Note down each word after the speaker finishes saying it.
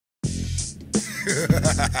Yeah,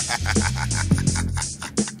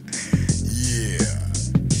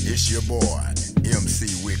 it's your boy, MC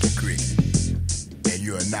Wickett Crickett, and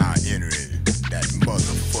you are now entering that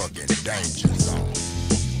motherfucking danger zone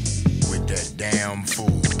with that damn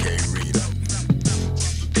fool K-Rino.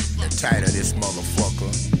 The title of this motherfucker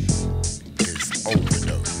is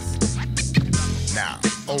Overdose. Now,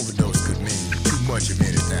 overdose could mean too much of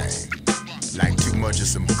anything, like too much of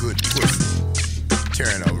some good pussy.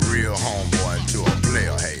 Turn a real homeboy into a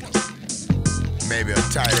player hater. Maybe a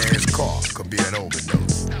tight ass car could be an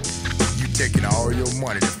overdose. You taking all your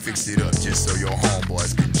money to fix it up just so your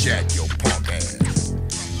homeboys can jack your punk ass.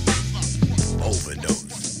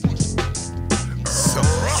 Overdose. So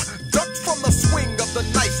ducked from the swing of the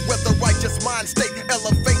knife where the righteous mind state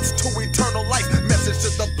elevates to eternal life. Message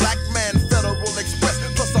to the black man, Federal Express.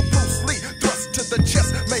 Plus a Bruce Lee thrust to the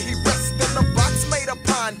chest. May he rest in the box made of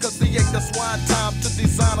pine, cause he ate the swine. Time to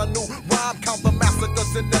design a new rhyme. Count the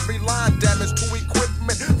massacres in every line. Damage to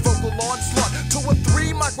equipment, vocal onslaught. 2 or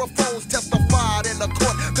 3 microphones testified in the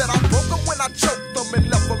court that I broke them when I choked them and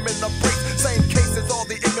left them in the brace. Same case as all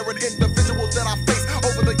the ignorant individuals that I face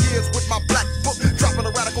over the years with my black book. Dropping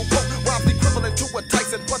a radical quote, rhymes equivalent to a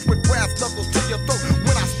Tyson punch with brass knuckles to your throat.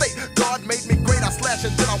 When I state God made me great, I slash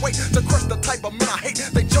and then I wait to crush the type of men I hate.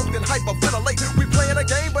 They joke and hyperventilate. We playing a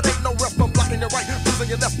game, but ain't no ref from blocking your right, losing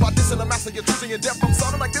your left by dissing the master. You're choosing your death. I'm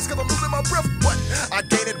sounding like this cause I'm losing my breath, but I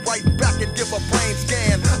gain it right back and give a brain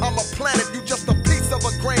scan. I'm a planet, you just a piece of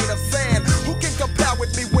a grain of sand. Who can compare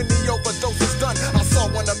with me when the overdose is done? I saw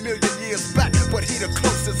one a million years back, but he the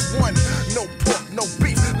closest one. No pork, no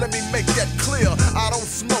beef, let me make that clear. I don't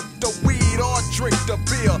smoke the weed or drink the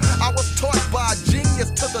beer. I was taught by a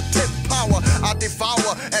genius to the 10th power. I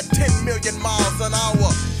devour at 10 million miles an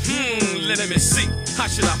hour. Let me see. How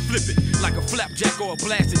should I flip it? Like a flapjack or a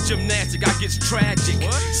blasted gymnastic, I gets tragic.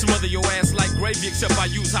 Smother your ass like gravy, except I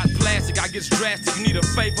use hot plastic. I gets drastic. Need a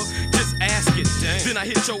favor? Just ask it. Then I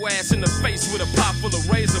hit your ass in the face with a pot full of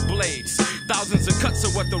razor blades. Thousands of cuts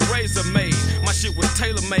of what the razor made. My shit was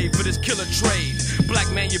tailor-made for this killer trade. Black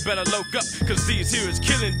man, you better loke up, cause these here is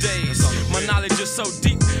killing days. My knowledge is so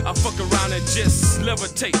deep, I fuck around and just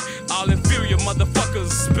levitate. All inferior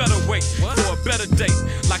motherfuckers better wait for a better date.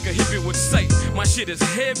 Like a hippie would say, my shit is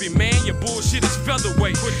heavy, man, your bullshit is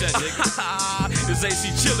featherweight. Quit that, nigga. It's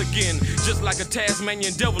AC Chill again. Just like a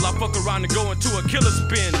Tasmanian devil, I fuck around and go into a killer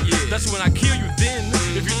spin. That's when I kill you then.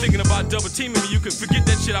 If you're thinking about double teaming me, you can forget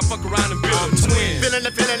that shit. I fuck around and build a twin. Feeling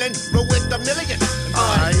and roll with a million.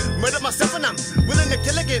 I murder myself and I'm willing to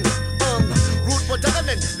kill again. Root for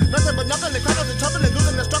juggling, nothing but knuckling, crackles and troubling,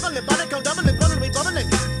 losing and struggling, body count doubling, running, bubbling.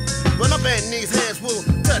 Run up and these hands will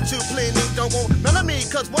touch you plenty. Don't want none of me,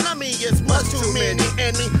 cause one of me is much too many.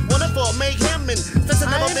 And me wanted for mayhem and since I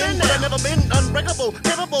never been, but I never been unbreakable,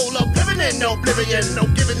 capable of living in no oblivion, no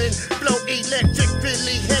giving in. Blow electric,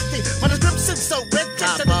 really heavy. My description so wretched,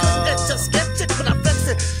 I couldn't just sketch it, but I flex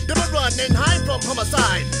it. Never run and hide from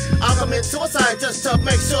homicide. I'll commit suicide just to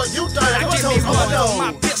make sure you die. Give me more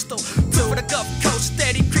my pistol. Two for the Gulf Coast,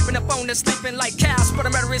 steady creeping up on us, sleeping like cows. But a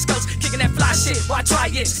murderous ghost, kicking that fly shit. Why try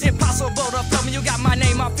it? Impossible to flow me. You got my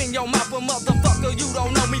name off in your mouth, but motherfucker, you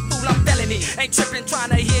don't know me, fool. I'm felony. Ain't tripping,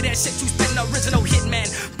 trying to hear that shit. You spin the original hitman,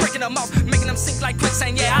 breaking them off, making them sink like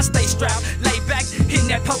quicksand. Yeah, I stay strapped, lay back, hitting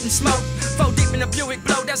that potent smoke. Four deep in the Buick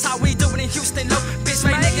blow. That's how we do it in Houston, low. Bitch,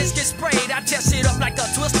 my niggas get sprayed. I test it up like a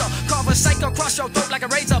twister. Carve a shake across your throat like a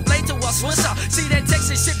razor blade to a Swisher. See that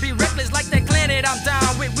Texas shit be reckless like that clan that I'm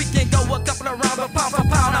down with. We can go a couple of rounds, but pound for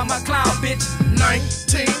pound, I'm a clown, bitch.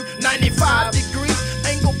 1995 degree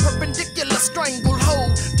angle perpendicular strangle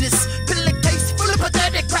hold. This pillowcase full of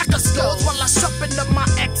pathetic cracker skulls while I sharpen up my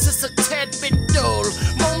axis a tad bit dull.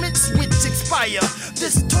 Moments which expire.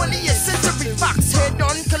 This 20th century fox head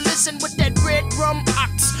on collision with that red rum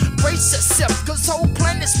ox. Brace yourself, cause whole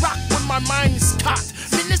planets rock when my mind is cocked.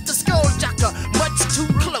 Minister Skulljacker, much too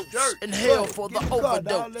close. And hell for the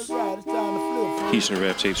overdose. Keisha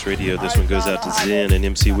Rap Tapes Radio. This one goes out to Zen and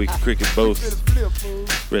MC Wickett Crickett both.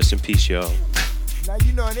 Rest in peace, y'all. Now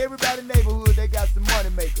you know in everybody's neighborhood they got some money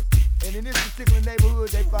makers. And in this particular neighborhood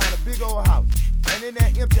they found a big old house. And in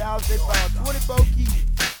that empty house they found 24 keys,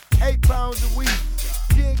 8 pounds of weed,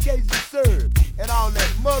 10 cases of syrup, and all that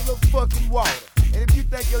motherfucking water. And if you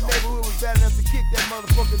think your neighborhood was bad enough to kick that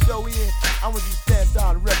motherfucking dough in, I want you to stand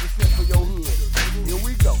down and represent for your hood. Here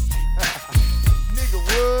we go. Nigga,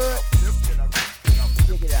 what?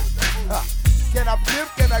 Check it out. Can I flip?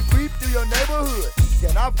 Can I creep through your neighborhood?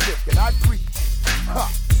 Can I flip? Can I creep?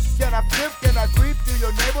 Can I flip? Can I creep through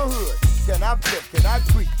your neighborhood? Can I flip? Can I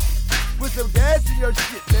creep? Put some gas in your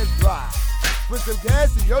shit, let's ride. Put some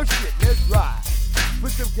gas in your shit, let's ride.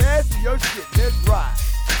 Put some gas in your shit, let's ride.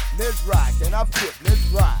 Let's ride, can I flip? Let's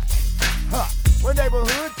ride. Huh. One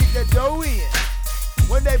neighborhood kick that dough in.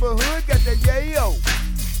 One neighborhood got the yayo.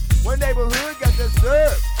 One neighborhood got the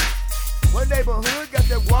syrup. One neighborhood got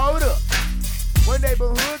the water. One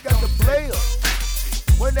neighborhood got the players.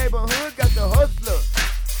 One neighborhood got the hustlers.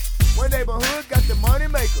 One neighborhood got the money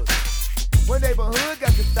makers. One neighborhood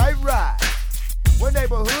got the tight ride. One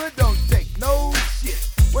neighborhood don't take no shit.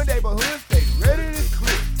 One neighborhood stay ready to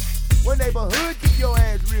click. One neighborhood kick your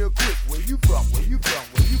ass real quick. Where you from? Where you from?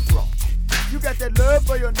 Where you from? You got that love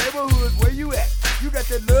for your neighborhood, where you at? You got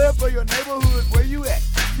that love for your neighborhood, where you at?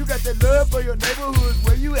 You got that love for your neighborhood,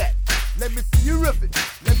 where you at? Let me see you rip it.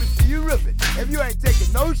 Let me see you rip it. If you ain't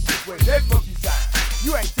taking no shit, where that funky sign?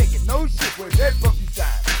 You ain't taking no shit, where that funky sign?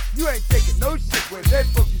 You ain't taking no shit, where that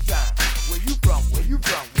funky sign? Where you from? Where you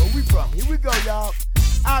from? Where we from? Here we go, y'all.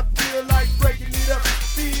 I feel like breaking it up.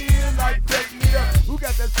 Feel like breaking it up. Who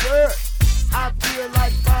got that shirt? I feel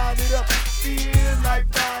like buying it up. Feel like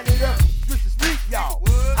buying it up. Switch the street, y'all.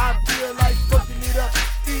 I feel like fucking it up.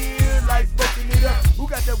 Feel like fucking it up. Who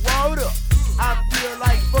got that water? I feel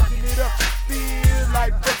like fucking it up. Feel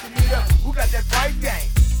like fucking it up. Who got that fight game?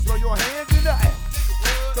 Throw your hands in the air.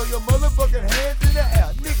 Throw your motherfucking hands in the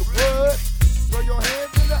air. Nigga, what? Throw your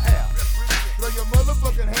hands in the air. Throw your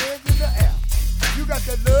motherfucking hands in the air. You got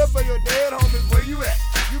that love for your dead homies, where you at?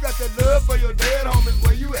 You got that love for your dead homies,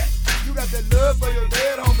 where you at? You got that love for your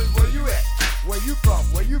dead homies, where you at? Where you from?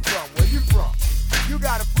 Where you from? Where you from? You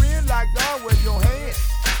got a friend like God, wave your hand.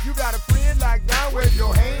 You got a friend like God, wave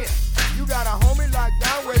your hand. You got a homie like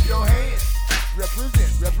God, wave your hand.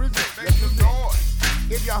 Represent, represent,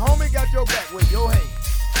 represent. If your homie got your back, wave your hand.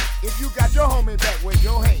 If you got your homie back, wave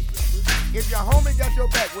your hand. If your homie got your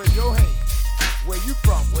back, wave your hand. Where you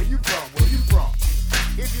from? Where you from? Where you from?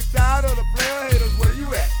 If you're tired of the player haters, where you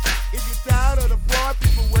at? If you're tired of the fraud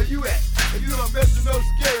people, where you at? If you don't mess with no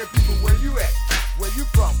scary people, where you at? Where you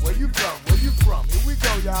from? Where you from? Where you from? Here we go,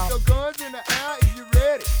 y'all. Throw your guns in the air if you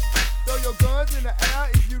ready. Throw your guns in the air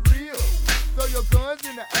if you real. Throw your guns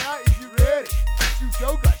in the air if you ready. Shoot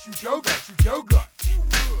your gun, shoot your gun, shoot your gun.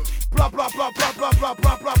 Blah, blah, blah, blah, blah, blah,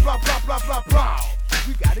 blah, blah, blah, blah, blah, blah, blah.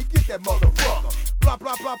 We gotta get that motherfucker. Blah,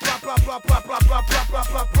 blah, blah, blah, blah, blah, blah, blah, blah, blah, blah,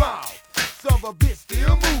 blah, blah. Son of a bitch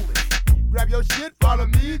still moving. Grab your shit, follow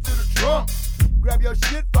me to the trunk. Grab your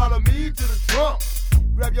shit, follow me to the trunk.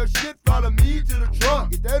 Grab your shit, follow me to the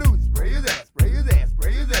trunk. Get that ooze, spray his ass, spray his ass,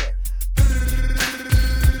 spray his ass.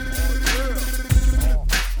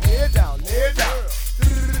 Lay it down, lay it down.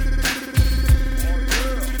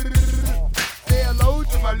 Say hello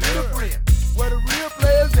to my little friend. Where the real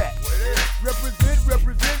players at? Represent,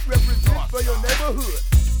 represent, represent for your neighborhood.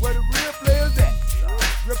 Where the real players at?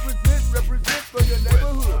 Represent, represent for your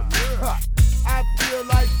neighborhood. Huh. I feel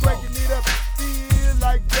like breaking it up. Feel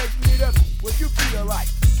like breaking it up. What you feel like?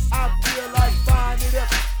 I feel like buying it up.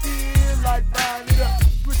 Feel like buying it up.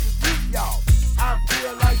 Switch the street, y'all. I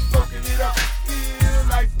feel like smoking it up. Feel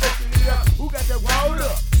like smoking it up. Who got that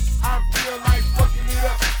water? I feel like fucking it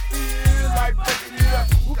up. Feel like fucking it up.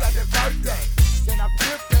 Who got that birthday? Then I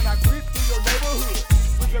flip, then I creep through your neighborhood.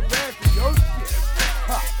 Put your gas in your shit.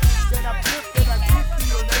 Huh. Then I flip, then I creep through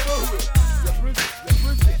your neighborhood. Represent,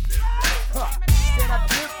 represent. Huh. Then I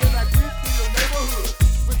flip, then I creep through your neighborhood.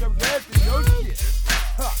 Put some gas in your shit.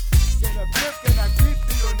 Huh. Then I flip, then I creep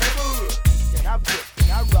through your neighborhood. Then I flip, then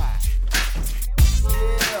I ride.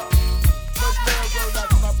 Yeah. Much love goes out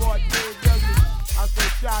to my boy K-Rino. I'm so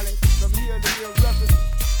Charlie, from here to here records.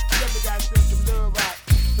 Definitely gotta send some love out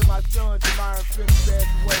to my son, to my friend, passed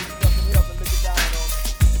away. He's up in heaven looking down on me.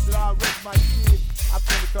 And to all the rest of my kids, I'm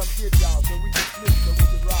finna come get y'all so we can flip, so we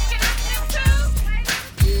can ride.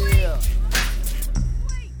 Yeah.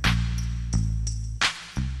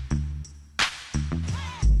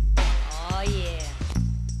 Oh yeah.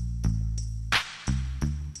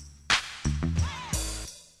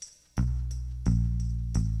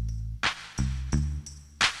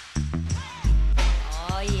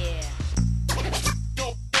 Oh yeah.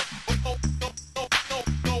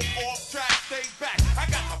 No off track, stay back. I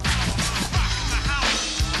got the power. Rockin' the house.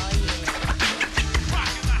 Oh yeah.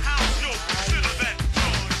 Rockin' the house, yo. Consider that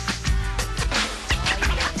noise.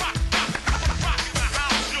 Rockin' the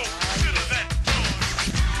house, yo. Consider that noise.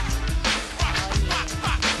 Rockin'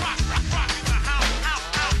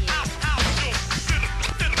 the house, yo.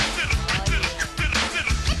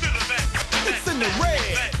 It's in the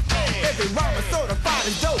red. Every rhyme certified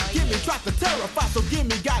as dope. Gimme tried to terrify, so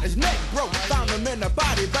Gimme got his neck broke. Found him in a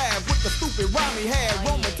body bag with the stupid rhyme he had.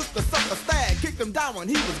 Roman took the sucker stag, kicked him down when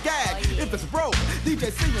he was gagged. If it's broke,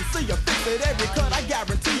 DJ C&C will fix it. Every cut I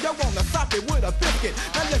guarantee you wanna stop it with a biscuit.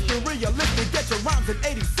 Now let's be realistic, get your rhymes in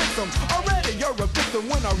 86 'em. Already you're a victim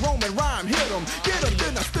when a Roman rhyme hit 'em. Get 'em,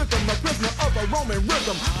 then I stick 'em, a prisoner of a Roman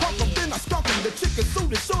rhythm. Punk 'em, then I skunk 'em, the chicken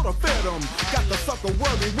suit is sure to fit 'em. Got the sucker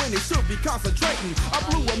worried when he should be concentrating. I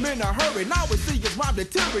blew him in a hurry, now we see his rhyme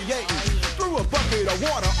deteriorating. Threw a bucket of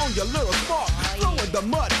water on your little spark. Throw in the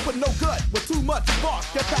mud, but no gut with too much bark.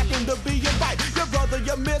 You're packing the B and bite, your brother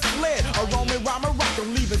you misled. A Roman rhymer rock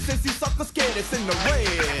him, leaving since he sucker scared. It's in the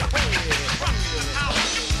red.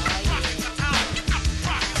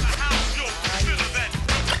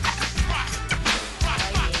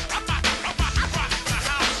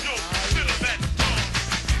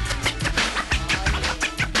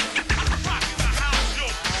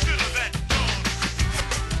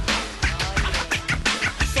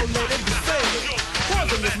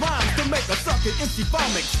 MC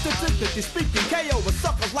Vomit, statistically speaking, K.O. was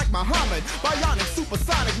suckers like Muhammad. Bionic,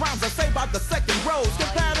 supersonic rhymes I say by the second rows.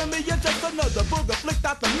 Compare to me, you're just another booger flicked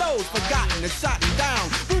out the nose. Forgotten and shot him down,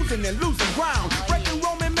 losing and losing ground. Breaking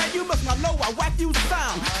Roman, man, you must not know how whack you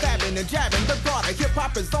sound. Stabbing and jabbing, the guard of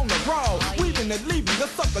hip-hop is on the brawl. Weaving and leaving, the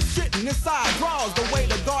sucker shitting inside draws. The way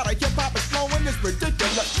the guard of hip-hop is flowing is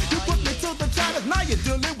ridiculous. You put me to the China, now you're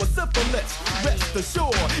dealing with syphilis. Rest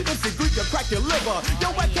assured, MC Greek will crack your liver. Yo,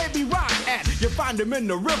 where KB Rock at? You find him in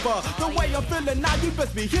the river. The way I'm feeling now, you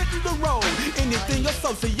best be hitting the road. Anything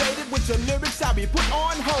associated with your lyrics shall be put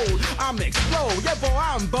on hold. I'm explode, yeah boy,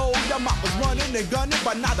 I'm bold. Your mouth was running and gunning,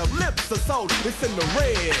 but now the lips are sold. It's in the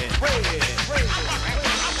red.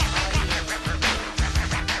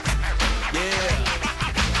 Yeah.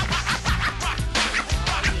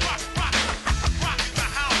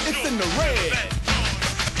 It's in the red.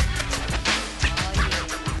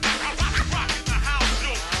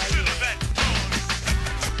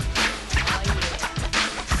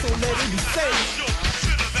 Let it be safe.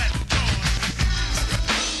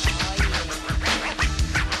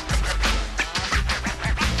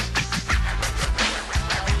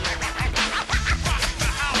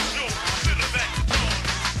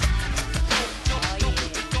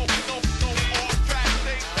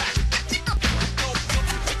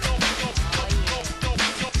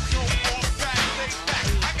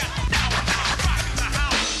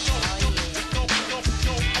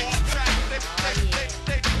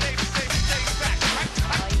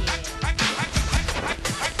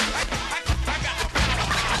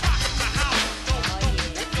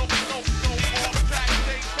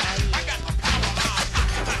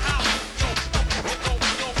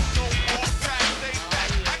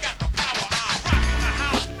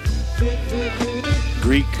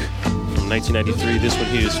 Greek from 1993. This one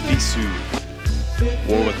here is Fesu.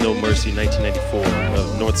 War with No Mercy, 1994,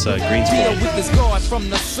 of Northside, Greenspoint. Deal with this guard from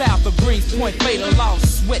the south of Greenspoint, fatal loss,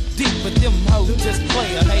 sweat deep, but them hoes just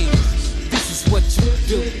play a hate. This is what you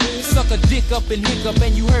do. Suck a dick up and hiccup,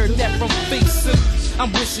 and you heard that from Fesu.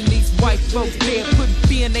 I'm wishing these white folks dead, putting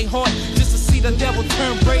fear in their heart just to see the devil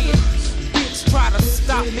turn red. Bitch, try to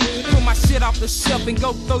stop me, pull my shit off the shelf and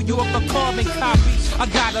go throw you up a carbon copy. I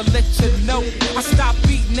gotta let you know, I stopped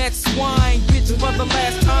beating that swine, bitch, for the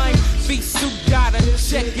last time. Fesu gotta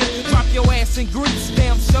check it, drop your ass in grease,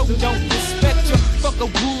 damn show don't respect you. Fuck a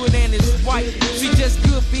wood and his wife, she just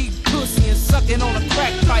good for eating pussy and sucking on a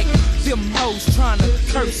crack pipe. Them hoes trying to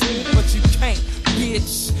curse me, but you can't,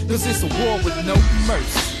 bitch, cause it's a war with no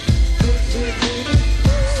mercy.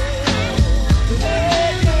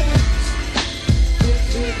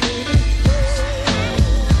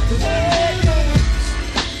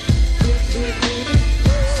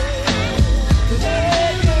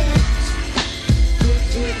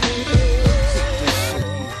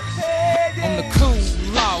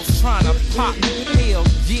 Pop, hell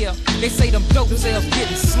yeah, they say them dope sales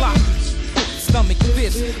getting sloppy. Stomach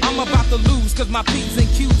fist, I'm about to lose cause my P's and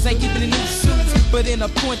Q's ain't keeping in these shoes. But in a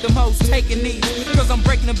point them hoes taking these, cause I'm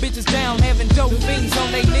breaking them bitches down, having dope fiends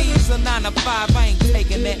on their knees. A 9 to 5, I ain't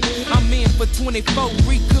taking that. I'm in for 24,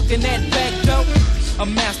 re-cooking that back dope.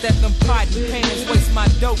 I'm masked at them potty pans, waste my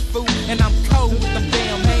dope food, and I'm cold with them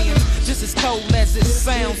damn hands. Just as cold as it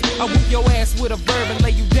sounds, I whoop your ass with a verb and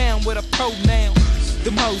lay you down with a pronoun.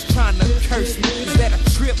 Them hoes trying to curse me, is that a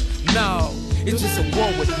trip? No, it's just a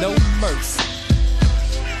war with no mercy.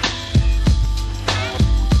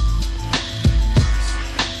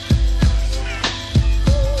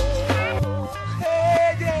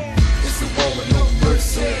 It's a war with no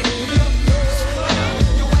mercy.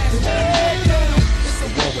 It's a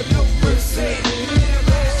war with no mercy.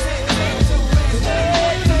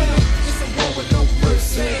 It's a war with no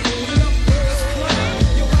mercy.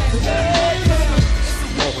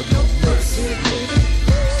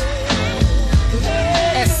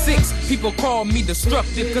 At 6, people call call me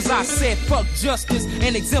destructive, cause I said fuck justice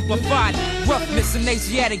and exemplified roughness. An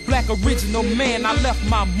Asiatic black original man, I left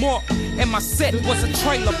my mark. And my set was a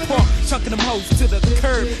trailer park, chunking them hoes to the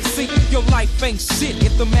curb. See, your life ain't shit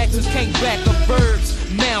if the matches can't back the verbs.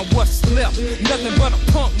 Now what's left? Nothing but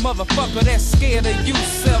a punk motherfucker that's scared of you,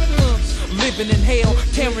 self. Living in hell,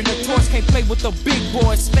 carrying the torch, can't play with the big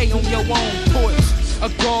boys, stay on your own porch. A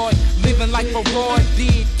guard, living like a raw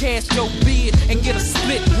did, cast your bid and get a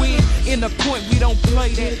split wig. In the point, we don't play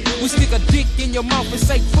that. We stick a dick in your mouth and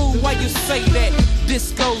say, fool, why you say that?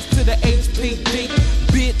 This goes to the HPD,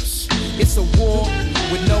 bitch. It's a war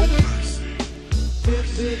with no.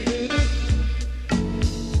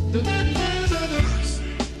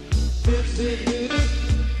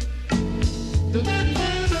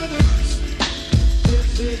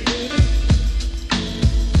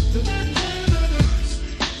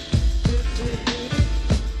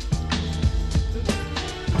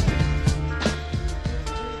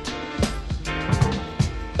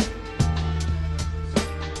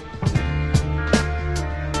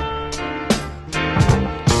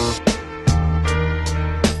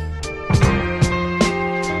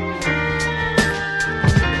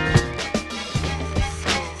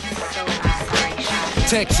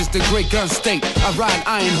 Texas, the great gun state. I ride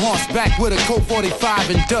iron horseback with a Colt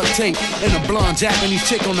 45 and duct tape. And a blonde Japanese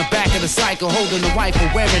chick on the back of the cycle, holding a rifle,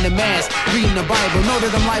 wearing a mask, reading the Bible. Know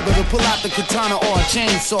that I'm liable to pull out the katana or a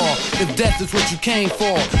chainsaw if death is what you came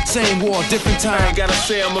for. Same war, different time. I ain't gotta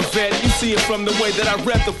say I'm a vet. You see it from the way that I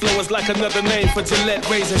rep. The flow is like another name for Gillette,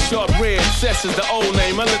 razor sharp red. Cess is the old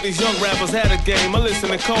name. I let these young rappers have a game. I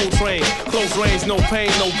listen to Coltrane. Close range, no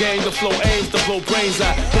pain, no game. The flow aims to blow brains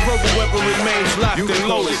out. The verbal weapon remains locked and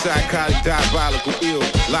loaded. Psychotic, diabolical, ill,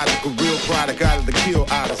 logical, real product out of the kill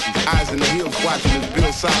odysseys. Eyes in the hills watching us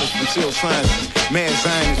build solids from chill sciences. Mad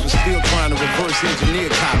Zionists was still trying to reverse engineer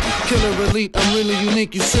copies. Killer elite, I'm really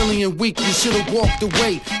unique. You silly and weak. You should've walked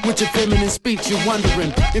away with your feminine speech. You're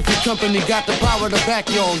wondering if your company got the power to back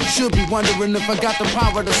y'all. You should be wondering if I got the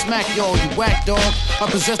power to smack y'all. You whack dog. I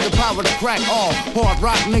possess the power to crack all hard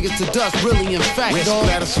rock niggas to dust. Really, in fact, wear dog.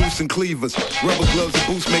 Splatter suits and cleavers, rubber gloves and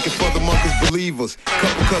boots, making further monkeys believers.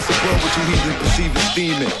 Couple cuss above what you heathen perceive as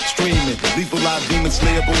steaming, streaming, lethal live demon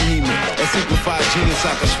slayer bohemian. A simplified genius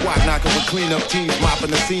like a SWAT knocker with clean up teams mopping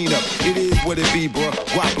the scene up. It is what it be, bro.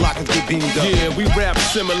 Rock blockers get beamed up. Yeah, we rap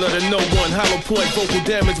similar to no one. Hollow point, vocal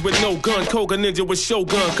damage with no gun. Koga ninja with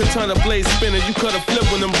shogun, katana blade spinning. You cut a flip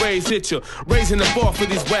when them rays hit you. Raising the bar for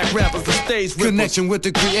these whack rappers, the stage rippers. Connection with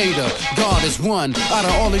the creator, God is one. Out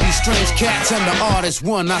of all of these strange cats, I'm the artist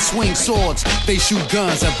one. I swing swords, they shoot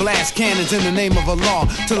guns, I blast cannons in the name of a law.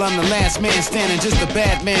 Till I'm the last man standing, just a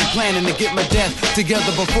bad man planning to get my death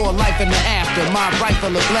together before life and the after. My rifle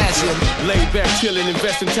will blast you. Laid back, chilling,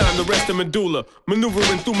 investing time to rest the medulla.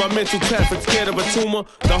 Maneuvering through my mental traffic, scared of a tumor.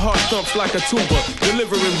 The heart thumps like a tuba.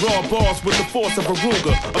 Delivering raw bars with the force of a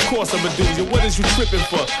Ruger. Of course I'm a dude, what is you tripping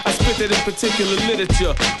for? I spit that in particular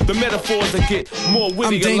literature. The metaphors that get more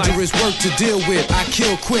witty. I'm dangerous work to deal with. I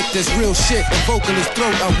kill quick, that's real shit. A vocalist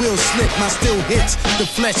throat, I will slit. My still hits the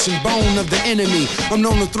flesh and bone of the enemy. I'm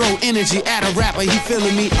known to throw energy at a rapper, he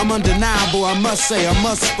feeling me. I'm undeniable, I must say, I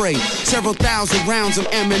must spray several thousand rounds of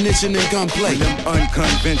ammunition and gunplay. When them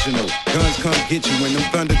unconventional guns come get you, when them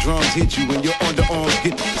thunder drums hit you, when your underarms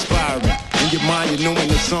get to perspiring. In your mind, you're knowing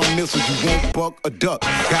that some missiles you won't buck or duck.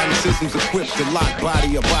 Guidance systems equipped to lock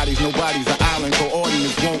body or bodies. Nobody's an island.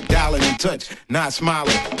 Coordinates won't dial it and touch. Not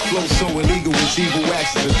smiling. Flow so illegal with evil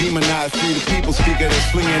axes. A demonized free the people speaker that's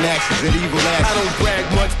flinging axes at evil axes. I don't brag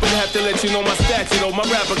much, but have to let you know my stature though. My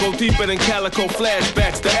rapper go deeper than Calico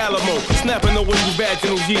flashbacks to Alamo. Snapping the way you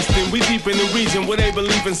vaginal yeasting. We deep in the region where they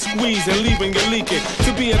believe in squeezing, leaving you leaking. To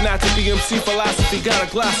be or not to be MC philosophy got a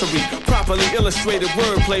glossary. Properly illustrated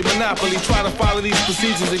wordplay, monopoly. Try to follow these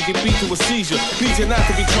procedures and get beat to a seizure. Need you not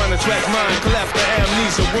to be trying to track mine, collapse the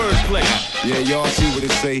amnesia, wordplay. Yeah, y'all see what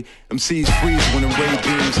it say. MCs freeze when them ray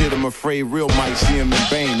beams hit them. Afraid real might see them in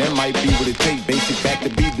vain. That might be what it take. Basic back to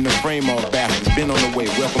beating the frame off bastards. Been on the way,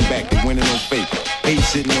 welcome back. They winning on fake. Hate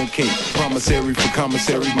sitting on cake. Promissory for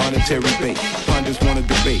commissary, monetary bait. Pundits wanna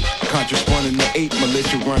debate. Conscious running the 8,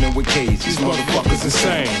 militia running with K's. These motherfuckers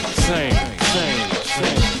insane. Same.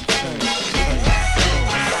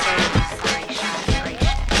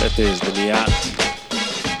 That there's the Niyat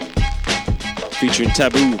featuring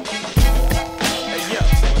Tabu.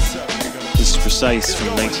 This is Precise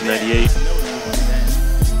from 1998.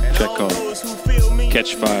 Track called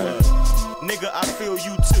Catch Fire. Nigga, I feel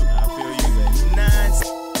you too. I feel you, baby. 9,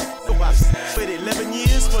 so I spent 11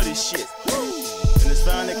 years for this shit. And it's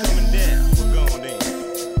finally coming down. We're going in.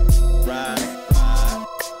 Ride.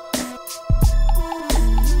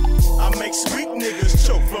 I make sweet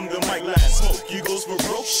goes for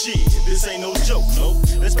broke shit. This ain't no joke, no.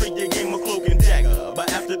 Let's play your game of cloak and dagger.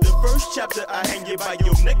 But after the first chapter, I hang you by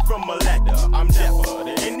your neck from a ladder. I'm dapper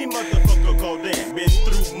than any motherfucker called Dan. Been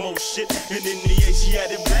through most shit, and in the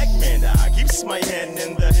Asiatic black man, I keeps my hand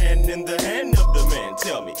in the hand of the man.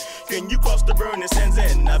 Tell me, can you cross the burning sands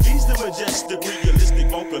and I be's the majestic, realistic,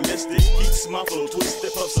 vocalistic, keeps my flow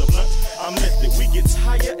twisted, puffs a blunt. I'm lifted, we get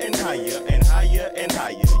higher and higher and higher and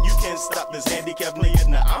higher. You can't stop this handicap nigga,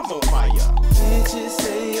 now I'm on fire. Bitches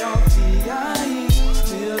say I'm P.I.E.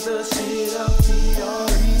 Feel the shit of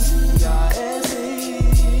P.R.E.C.I.S.E.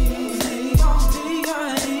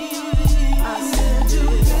 I said you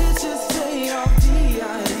bitches say I'm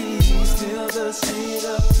P.I.E. Feel the shit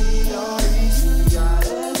of P.R.E.C.I.S.E.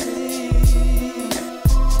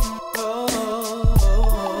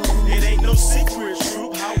 It ain't no secret,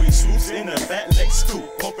 troop, how we swoops in a fat leg scoop,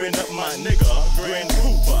 pumping up my nigga, Grand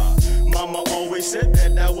Poopa. Mama always said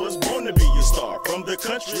that I was born to be a star. From the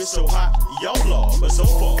country, so hot, y'all law. But so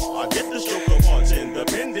far, I get the stroke of heart.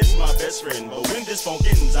 Independence, my best friend. But when this phone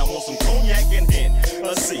ends, I want some cognac and hen.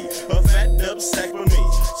 A fat up sack for me,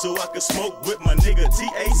 so I can smoke with my nigga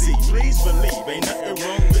T.A.Z. Please believe, ain't nothing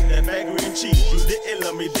wrong with that bag green cheese. You didn't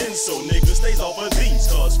love me then, so nigga stays off of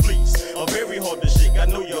these. Cause please, are very hard to shake. I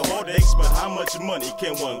know your heart aches, but how much money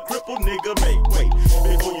can one crippled nigga make? Wait,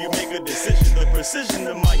 before you make a decision, the precision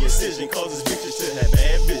of my incision causes bitches to have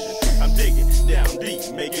bad vision. I'm digging down deep,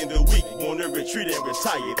 making the weak wanna retreat and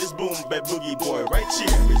retire. This boom bap boogie boy right here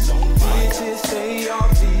is on fire. Bitches say I'm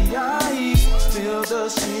P.I.E. Feel the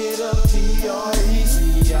shit of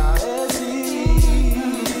P.R.E.C.I.S.E.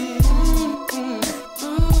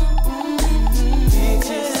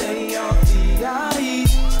 Bitches say I'm P.I.E.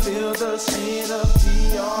 Feel the shit of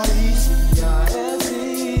P.R.E.C.I.S.E.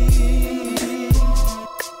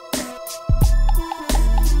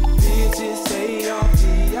 Bitches say I'm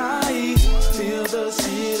P.I.E. Feel the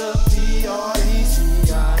shit of P.R.E.C.I.S.E.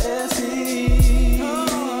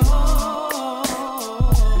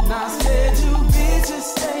 And I said you bitches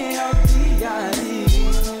say I'm P.I.E.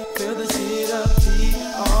 Feel the shit of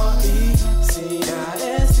P.R.E.C.I.S.E.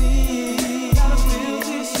 Gotta feel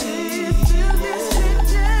this shit,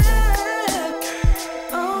 yeah.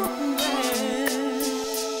 Oh man,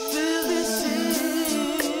 feel this shit.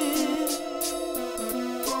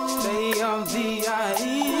 Say I'm P.I.E.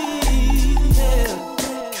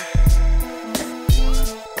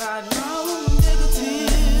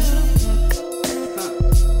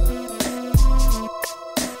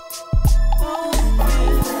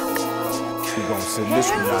 Send this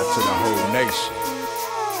one out to the whole nation.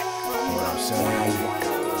 You know what I'm saying?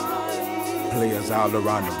 Players all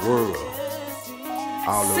around the world,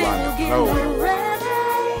 all around the globe,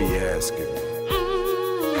 be asking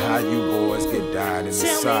how you boys get down in the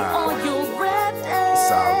side.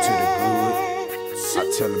 It's all to the good. I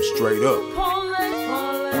tell them straight up,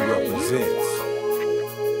 who represents.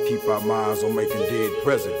 Keep our minds on making dead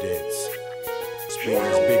presidents. Spend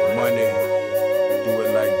this big money, do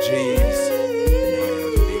it like G's.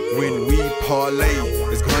 When we parlay,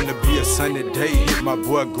 it's gonna be a sunny day. Hit my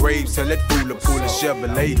boy Graves, tell that fool to pull a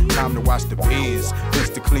Chevrolet. Time to watch the Benz,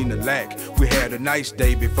 just to clean the lack. We had a nice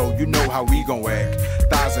day before, you know how we gon' act.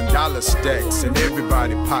 $1,000 stacks in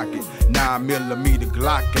everybody's pocket. 9mm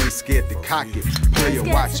Glock, ain't scared to cock it. Play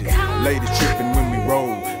and watch it. Ladies trippin' when we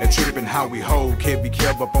roll, and trippin' how we hold. Can't be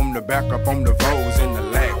kept up on the back, up on the Vos and the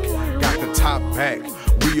lack. Got the top back.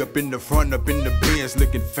 We up in the front, up in the Benz,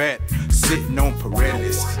 looking fat, sitting on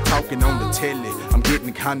Pirellis, talking on the telly. I'm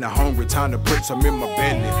getting kinda hungry, time to put some in my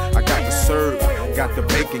belly. I got the syrup, got the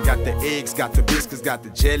bacon, got the eggs, got the biscuits, got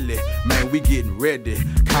the jelly. Man, we getting ready,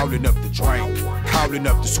 calling up the drink, calling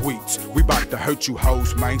up the sweets. We bout to hurt you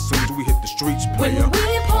hoes, man, soon as we hit the streets, player. When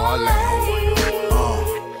we parlay,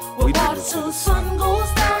 we party till the sun goes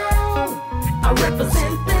down. I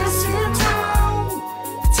represent this here town.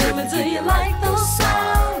 Tell me, do you like the sound?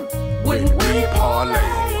 When we parlay,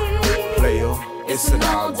 player, it's an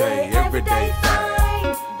all day, everyday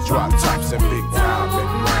thing. Drop tops and big diamond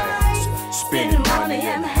rings, spending money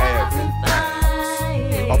and having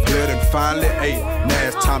things. A player done finally ate, now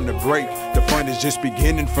it's time to break. The fun is just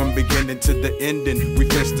beginning, from beginning to the ending. We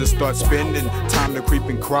finna to start spending, time to creep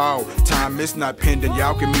and crawl. Time is not pending,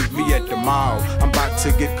 y'all can meet me at the mall. I'm about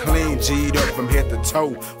to get clean, G'd up from head to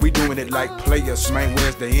toe. We doing it like players, man,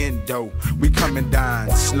 where's the end though? We coming down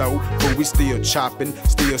slow, but we still chopping.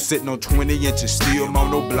 Still sitting on 20 inches, still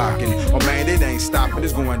mono blocking. Oh man, it ain't stopping,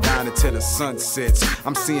 it's going down until the sun sets.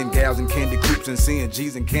 I'm seeing gals in candy coops and seeing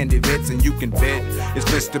G's and candy vets, and you can bet it's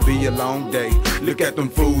just to be a long day. Look at them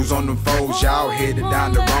fools on them foes, y'all headed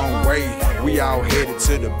down the wrong way. We all headed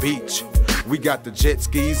to the beach. We got the jet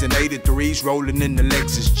skis and 83s rolling in the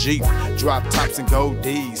Lexus Jeep. Drop tops and gold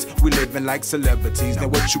D's. We living like celebrities. Now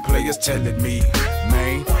what you players telling me,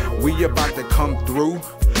 man? We about to come through.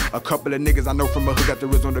 A couple of niggas I know from a hood got the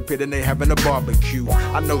wrist on the pit and they having a barbecue.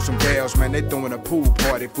 I know some gals, man, they throwing a pool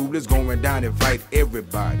party. Food is going down, invite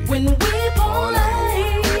everybody. When we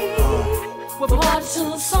parlay, we party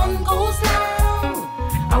till the sun goes down.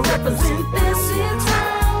 I represent this here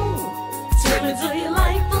town. Tell me, do you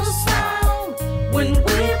like the sound? When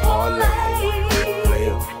we parlay,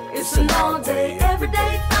 it's an all day,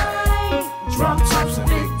 everyday thing. Drop tops and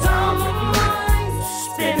big diamond rings,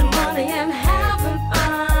 spending money and having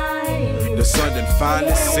fun. The sun done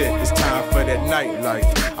finally set, it's time for that nightlife.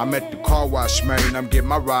 I'm at the car wash, man, I'm getting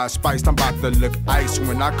my ride spiced. I'm about to look ice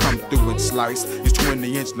when I come through and slice. It's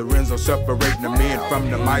 20-inch Lorenzo separating the men from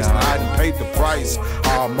the mice. Now I done paid the price,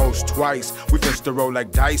 almost twice. We finna to roll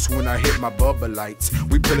like dice when I hit my bubble lights.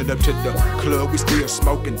 We pullin' up to the club, we still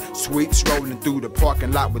smoking sweets. Rolling through the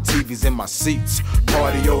parking lot with TVs in my seats.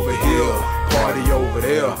 Party over here, party over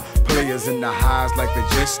there. Players in the highs like they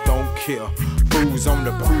just don't care. Fools on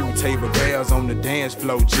the pool table, gals on the dance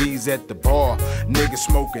floor, G's at the bar, niggas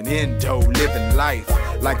smoking endo, living life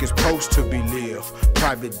like it's supposed to be lived.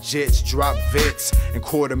 Private jets, drop vets, and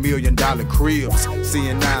 $250,000 cribs.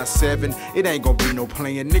 Seeing 9-7, it ain't gonna be no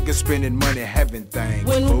playing. Niggas spending money having things.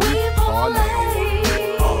 When we parlay,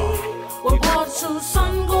 we party till the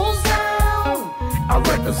sun goes down. I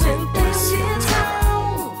represent this here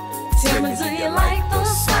town. Tell me, do you like the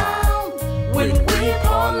sound? When we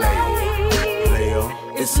parlay,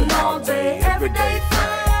 it's an all-day, everyday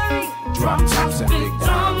thing. Drop tops and big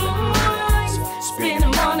diamond rings,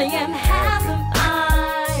 spending money and having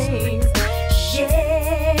fun.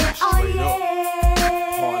 Yeah, oh yeah.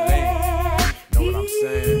 Parlay, know what I'm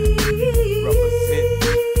saying? Represent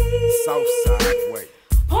Southside way.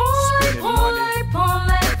 Spending money, having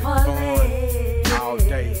fun, all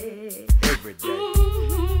day, every day.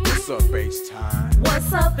 What's up, H-Time?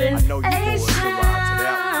 What's up in I know you boys can ride to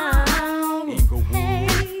that one.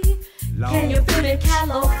 Can you feel it,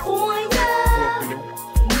 California,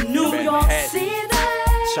 New York City,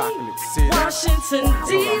 Chocolate City, Washington,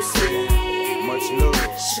 D.C., much love,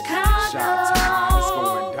 Chicago,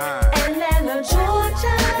 Atlanta,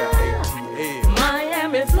 Georgia,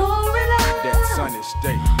 Miami, Florida, that sunny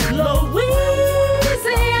state, Louisiana,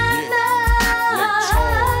 Lake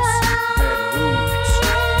Charles, Baton Rouge,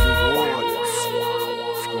 New Orleans.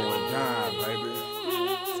 It's going down, baby.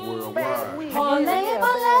 It's worldwide.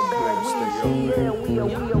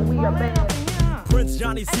 Prince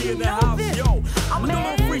Johnny C in the house, yo. I'ma do a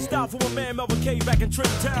little freestyle for my man Melvin K back in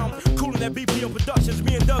Trenton. Coolin' that BPO Productions,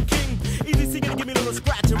 me and Doug King. Easy C gonna give me a little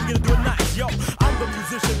scratch and we gonna do it nice, yo. I'm the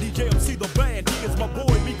musician, DJ MC the band. He is my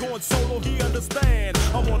boy, me going solo, he understand.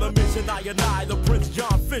 I'm on a mission, I and I, the Prince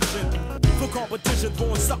John fishing. For competition,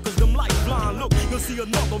 throwing suckers, them lifeline. Look, you'll see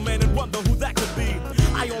another man and wonder who that could be.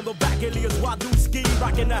 I on the back, alias Waduski,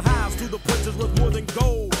 rocking the house to the princes with more than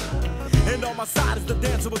gold. And on my side is the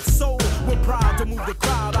dancer with soul. We're proud to move the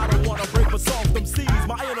crowd. I don't wanna break my soft them seas.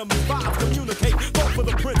 My enemy vibes communicate. Vote for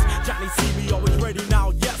the Prince. Johnny C, me always ready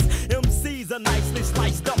now. Yes, MC's a nicely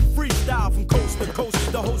sliced up freestyle from coast to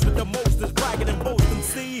coast. The host with the most is bragging and boasting.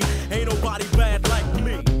 See, ain't nobody bad like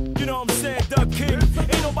me. You know what I'm saying, Doug King?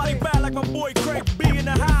 Ain't nobody bad like my boy Craig B in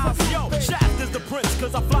the house. Yo, Shaft is the Prince,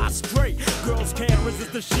 cause I fly straight. Girls can't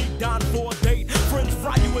resist the sheep down for a date. Friends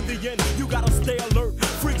fry you in the end, you gotta stay alert.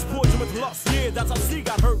 Freaks poison with lust, yeah, that's how C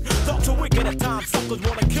got hurt. Thoughts are wicked at times, suckers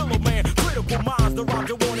wanna kill a man. Critical minds, the rhymes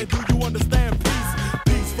you wanna do, you understand?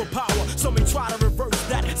 Peace for power, some may try to reverse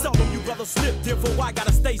that. Seldom you brothers slip, therefore I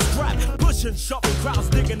gotta stay strapped. Pushing, shoving, crowds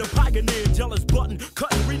digging, the pioneer. Jealous button,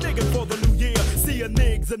 cutting, reneging for the new year. See a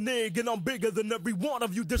nig's a nig, and I'm bigger than every one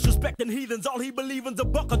of you. Disrespecting heathens, all he believin's a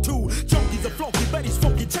buck or two. Junkies are flunky, Betty's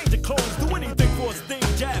funky, changing clothes. Do anything for a sting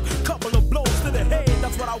jab, couple of blows to the head.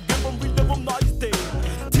 That's what I'll give him, relive him, now he's dead.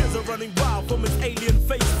 Tears are running wild from his alien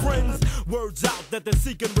face friends. Words out that they're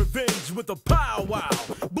seeking revenge with a powwow.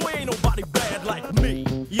 Boy, ain't nobody bad like me.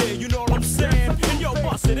 Yeah, you know what I'm saying? And yo,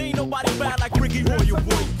 bust it, ain't nobody bad like Ricky Royal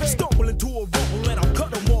boy. Stumble into a rumble and I'll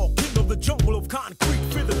cut them all. King of the jungle of concrete,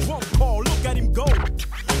 feel the drum call. Look at him go.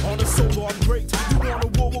 On a solo, I'm great. You want a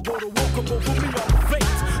war, we'll go to war. Come over me, I'm fate.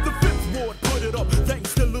 The fifth ward, put it up.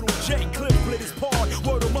 Thanks to little J. Cliff, played his part.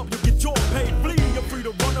 Word him up, you get your pay. Flee, you're free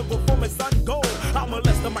to run or go from his sun goal. I'll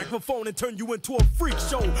molest the microphone and turn you into a freak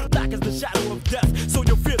show. Black as the shadow of death, so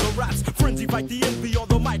you'll fear the raps. Frenzy, fight the envy on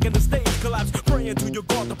the mic and the stage collapse. Praying to your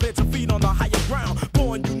God to plant your feet on the higher ground.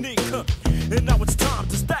 Born unique, and now it's time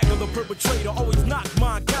to stagger the perpetrator. Always knock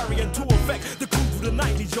mine, carrying to effect the crew through the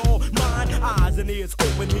 90s, y'all. Mine, eyes and ears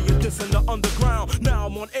open, he is this in the underground. Now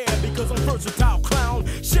I'm on air because I'm versatile clown.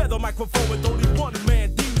 Share the microphone with only one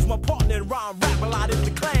man. D's my partner in rhyme, rap a lot is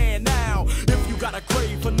the clan. Now, if you got a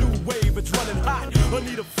crave for new wave, it's running hot. Or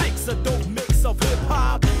need a fix, a dope mix of hip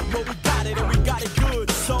hop. No, we got it and we got it good.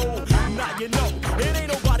 So now you know, it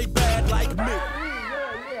ain't nobody bad like me.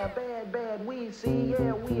 Bad, we see,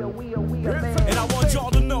 yeah, we are bad. And I want y'all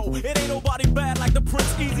to know, it ain't nobody bad like the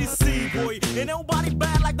Prince Easy C boy. Ain't nobody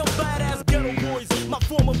bad like the badass Ghetto boys. My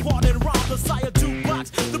former partner in rhyme, the Sire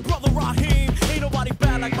Jukebox, the brother Raheem. Ain't nobody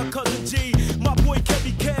bad like my cousin G, my boy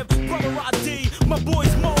Kevy Kev, brother Rod-D, my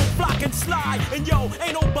boys Mo, Flock and Sly. And yo,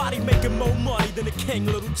 ain't nobody making more money than the King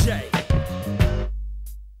Little J.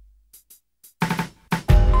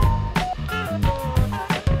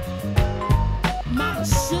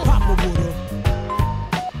 Poppa Woulda.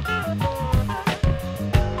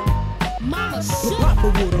 Poppa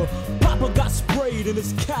Woulda. Poppa got sprayed in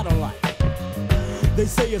his Cadillac. They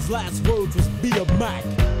say his last words was be a Mac.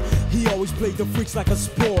 He always played the freaks like a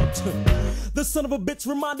sport. The son of a bitch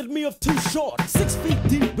reminded me of Too Short. 6 feet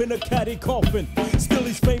deep in a caddy coffin. Still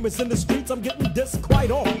he's famous in the streets, I'm getting this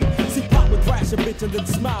quite often. See Poppa thrash a bitch and then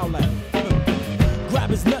smile at him. Grab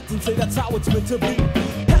his nuts and say that's how it's meant to be.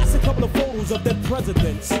 Pass a couple of photos of dead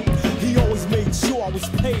presidents. He always made sure I was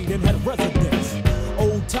paid and had residence.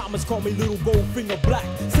 Old timers call me Little Goldfinger Black.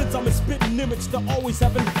 Since I'm a spitting image to always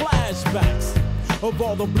having flashbacks of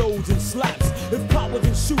all the blows and slaps. If Pop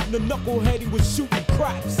wasn't shooting a knucklehead, he was shooting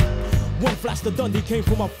craps. One flash the Dundee came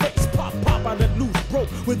from my face. Pop, I let loose, broke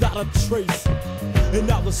without a trace. And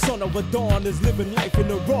now the son of a dawn is living life in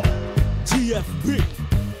the raw. GFB.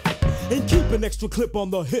 And keep an extra clip on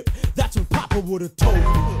the hip. That's what Poppa would have told me.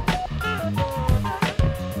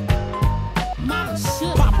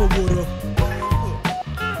 Poppa woulda.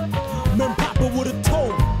 Man, Poppa woulda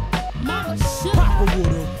told me. Poppa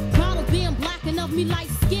woulda. Proud of being black and of me light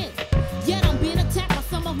skin. Yet I'm being attacked by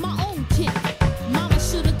some of my own kin. Mama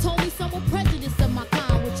shoulda told me some were prejudice of my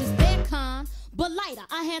kind, which is their kind. But later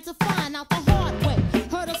I had to find out the hard way.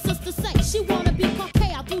 Heard her sister say she wanna be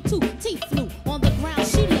K-K. I threw 2 teeth flew on the ground.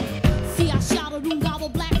 She lay. See I shouted and gobble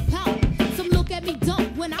black power. Some look at me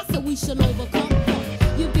dumb when I said we should overcome.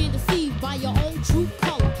 You're being deceived by your own true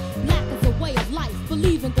color. Black is a way of life.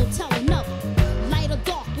 Believe and go tell another. Light or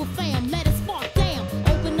dark with fam, let it spark. Damn,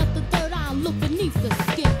 open up the third eye and look beneath the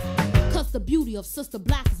skin. Cause the beauty of Sister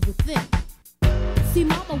Black is within. See,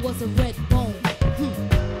 Mama was a red bone.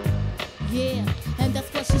 Yeah, and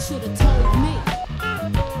that's what she should have told me.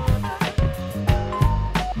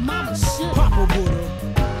 Mama should. Poppa woulda.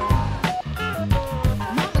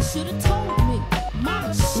 Mama should have told me.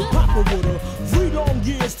 Mama should. Poppa woulda. 3 long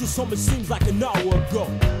years to some it seems like an hour ago.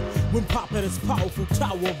 When Pop had his powerful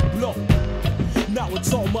tower of blow. Now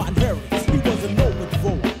it's all my inheritance. He was an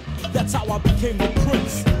overthrower. That's how I became the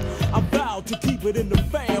prince. I vowed to keep it in the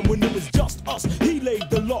fam when it was just us. He laid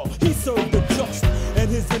the law, he served the just. And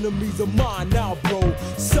his enemies are mine now, bro.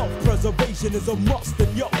 Self-preservation is a must.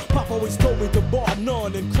 And yo, Pop always told me to bar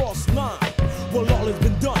none and cross line. Well, all has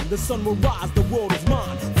been done, the sun will rise, the world is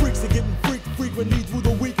mine. Freaks are getting freaked frequently through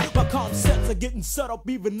the week. My concepts are getting set up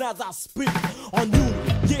even as I speak. On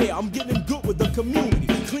unity, yeah, I'm getting good with the community.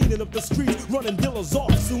 Cleaning up the streets, running dealers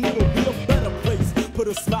off. Soon it'll be a better place. Put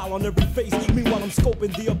a smile on every face. Meanwhile, I'm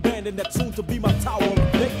scoping the abandoned that's soon to be my tower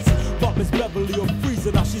of base. Bob Miss Beverly or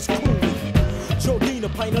Freezer, now she's cool. Jodine, a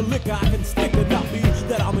pint of liquor, I can stick it. Not be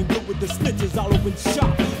that I'm in good with the snitches, I'll open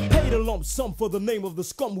shop. Paid a lump sum for the name of the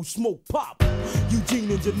scum who smoke pop. Eugene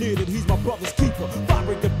engineered it, he's my brother's keeper.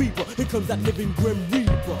 Vibrate the beeper, here comes that living grim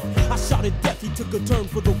reaper. I shouted death, he took a turn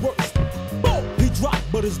for the worst. Boom! He dropped,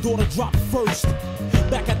 but his daughter dropped first.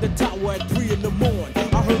 Back at the tower at 3 in the morning,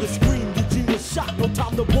 I heard a scream, Eugene was shot, no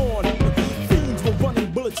time to warn. Fiends were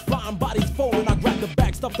running, bullets flying, bodies falling. I grabbed the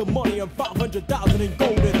bag, stuffed the money and 500,000 in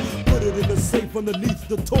gold and put it in the safe underneath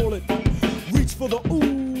the toilet. Reached for the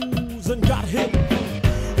ooze and got hit.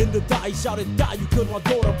 In the die, he shouted, die, you killed my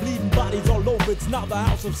daughter. Bleeding bodies all over, it's now the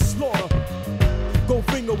house of slaughter.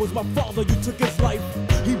 Goldfinger was my father, you took his life.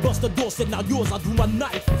 He bust the door, said, now yours, I drew my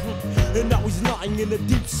knife. And now he's lying in a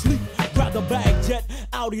deep sleep. Grabbed the bag, jet,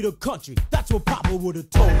 out of the country. That's what Poppa would've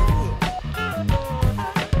told me.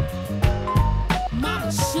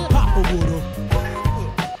 Mama should. Poppa would've.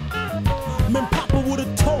 Man, Poppa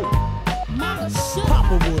would've told me. Mama should.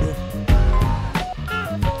 Poppa would've.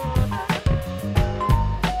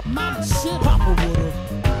 Mama should. Poppa would've.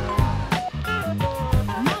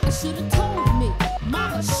 Mama should have told me.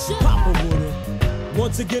 Mama should. Poppa would've.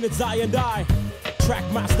 Once again, it's I and I.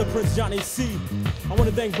 Trackmaster Prince Johnny C. I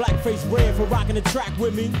wanna thank Blackface Red for rocking the track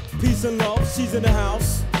with me. Peace and love, she's in the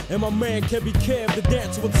house. And my man K-Rino, the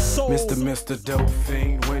dancer with the soul. Mr. Dope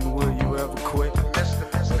Fiend, when will you ever quit?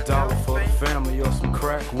 $1 for the family or some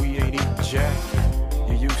crack, we ain't eating jack.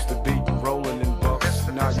 You used to be rolling in bucks,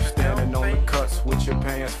 now you standing on the cuts with your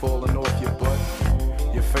pants falling off your butt.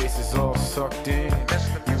 Your face is all sucked in,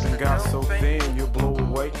 you done got so thin, you blow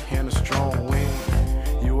away in a strong wind.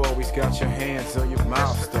 You always got your hands or your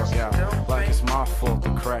mouth stuck out, like it's my fault the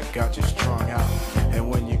crack got you strung out. And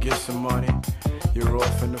when you get some money, you're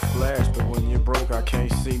off in the flash, but when you're broke, I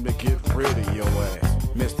can't seem to get rid of your ass.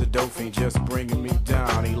 Mr. Dope just bringing me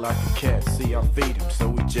down, he like a cat, see I feed him, so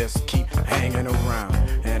we just keep hanging around.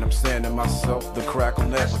 And I'm saying to myself, the crack will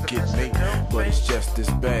never get me, but it's just as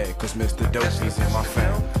bad, cause Mr. Dope's in my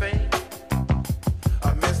family.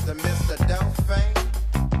 Mr. Dope,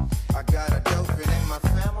 I got a dope in my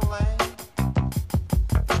family.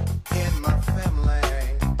 In my family.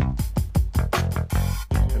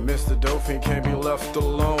 And Mr. Dolphin can't be left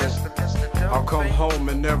alone. I'll come home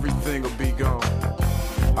and everything will be gone.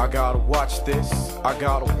 I gotta watch this, I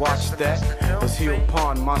gotta watch that. Cause he'll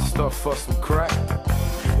pawn my stuff for some crack.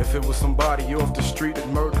 If it was somebody off the street, that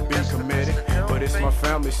murder be committed. But it's my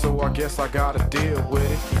family, so I guess I gotta deal with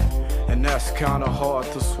it. And that's kinda hard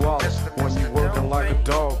to swallow when you working like a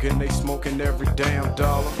dog and they smoking every damn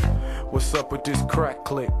dollar. What's up with this crack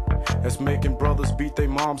clique that's making brothers beat their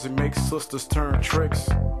moms and make sisters turn tricks?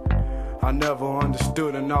 I never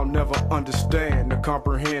understood and I'll never understand. To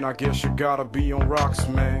comprehend, I guess you gotta be on rocks,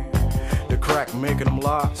 man. The crack making them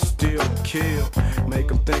lie, steal and kill. Make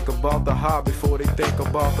them think about the high before they think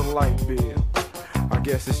about the light bill. I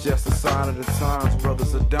guess it's just a sign of the times.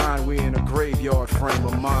 Brothers are dying, we in a graveyard frame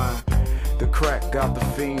of mind. The crack got the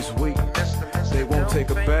fiends weak. They won't take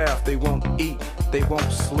a bath, they won't eat, they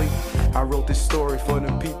won't sleep. I wrote this story for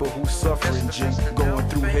them people who suffering, G. Going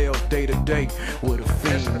through hell day to day with a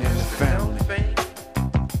fiend in the family.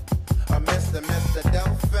 Mr.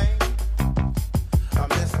 Dolphin.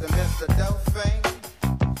 Mr. Dolphin.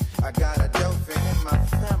 I got a dolphin in my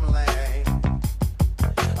family.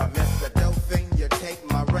 Mr. Dolphin, you take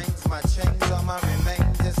my rings, my chains, all my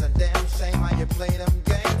remains. It's a damn shame how you play them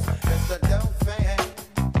games. Mr. Dolphin,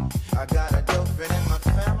 I got a dolphin in my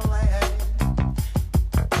family.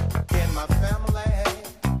 In my family,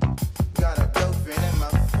 got a dolphin in my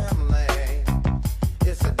family.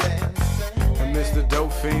 It's a damn shame. And Mr.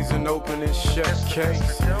 Dolphin's an open and shut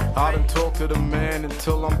case. I done talk to the man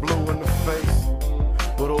until I'm blue in the face.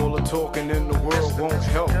 But all the talking in the world won't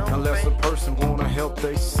help unless a person wanna help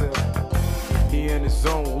theyself. He in his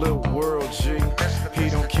own little world, G. He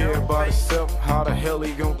don't care about himself, how the hell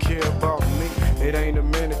he gon' care about me? It ain't a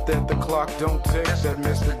minute that the clock don't tick, that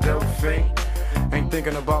Mr. Dolphin ain't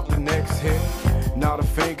thinking about the next hit. Now the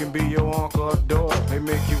fiend can be your uncle or daughter. They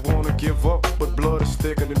make you wanna give up, but blood is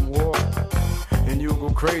thicker than water. And you go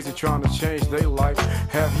crazy trying to change their life.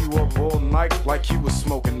 Have you up all night like you was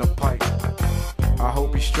smoking the pipe. I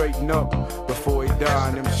hope he straighten up before he die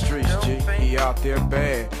in them streets, G. He out there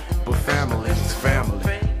bad, but family is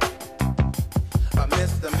family.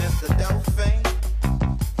 Mr. Dolphin.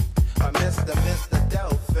 Mr.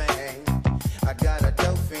 Dolphin. I got a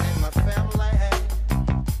dolphin in my family.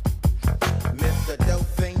 Mr.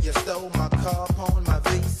 Dolphin, you stole my car on my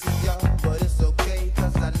VCR, but it's okay,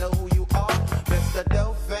 cause I know who you are. Mr.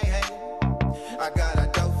 Dolphin, I got a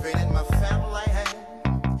dolphin in my family.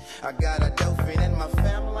 I got a dolphin in my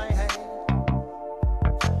family.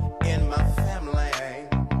 In my family.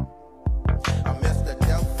 Mr.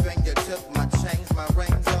 Dolphin, you took my chains, my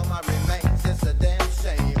rings, all my remains. It's a damn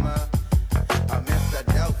shame. Mr.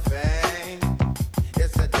 Dolphin,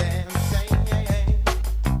 it's a damn shame.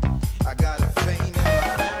 I got a fiend in my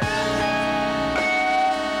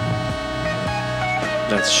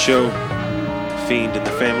That's Show, Fiend in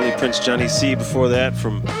the Family. Prince Johnny C before that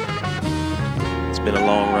from It's Been a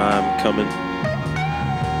Long Rhyme Coming.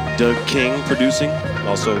 Doug King producing,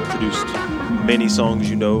 also produced many songs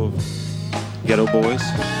you know of Ghetto Boys.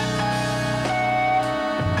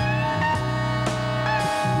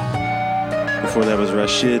 Before that was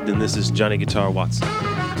Rashid, and this is Johnny Guitar Watson.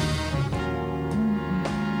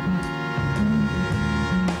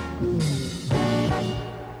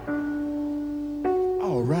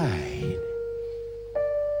 All right.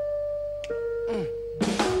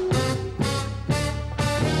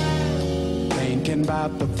 Thinking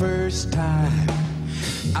about the first time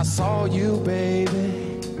I saw you, baby.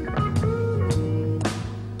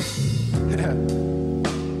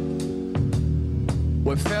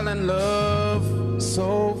 We fell in love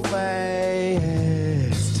so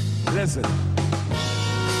fast. Listen.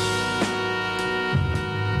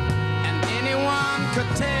 And anyone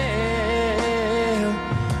could tell,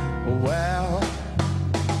 well,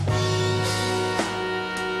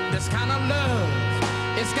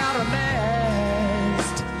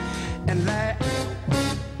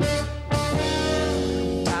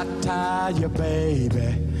 tie you, baby.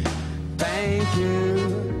 Thank you.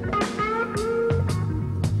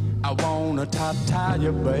 I wanna tie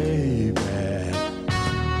you, baby.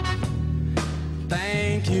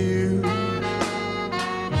 Thank you.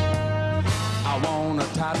 I wanna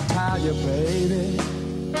tie you, baby.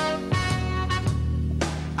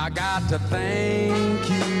 I got to thank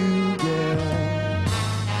you, girl,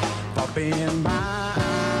 for being mine,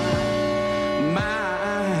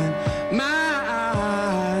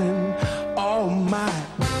 oh mine.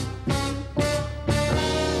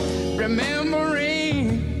 Remembering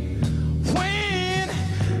when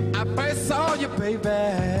I first saw you, baby.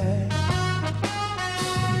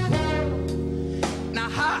 Now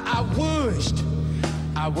how I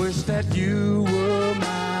wished that you were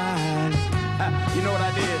mine. You know what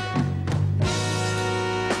I did?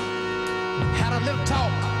 Had a little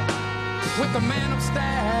talk with the man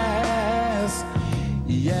upstairs.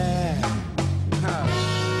 Yeah.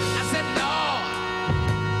 I said, Lord,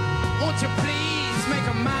 won't you please make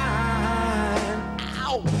her mine?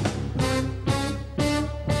 Ow.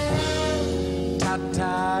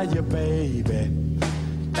 Tata, you baby.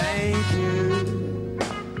 Thank you.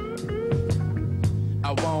 I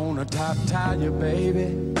wanna tie you, baby.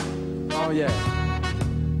 Oh yeah.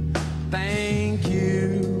 Thank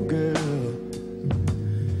you, girl.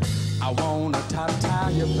 I wanna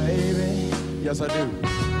tie you, baby. Yes, I do.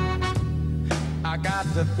 I got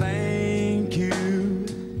to thank you.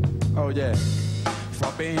 Oh yeah.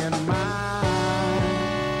 For being mine.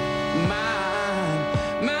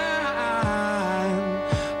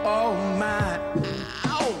 Oh mine.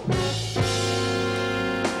 Ow.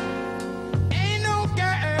 Ain't no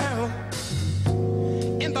girl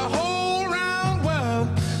in the whole round world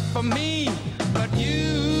for me but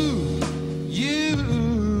you,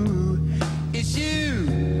 it's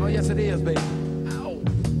you. Oh yes it is, baby. Ow.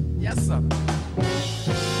 Yes sir.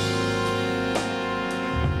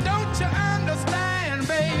 Don't you understand,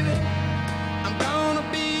 baby? I'm gonna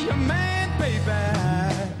be your man, baby.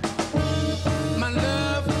 My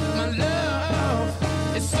love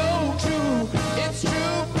is so true. It's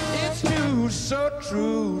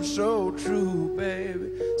true, so true, baby.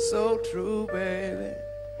 So true, baby.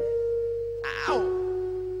 Ow.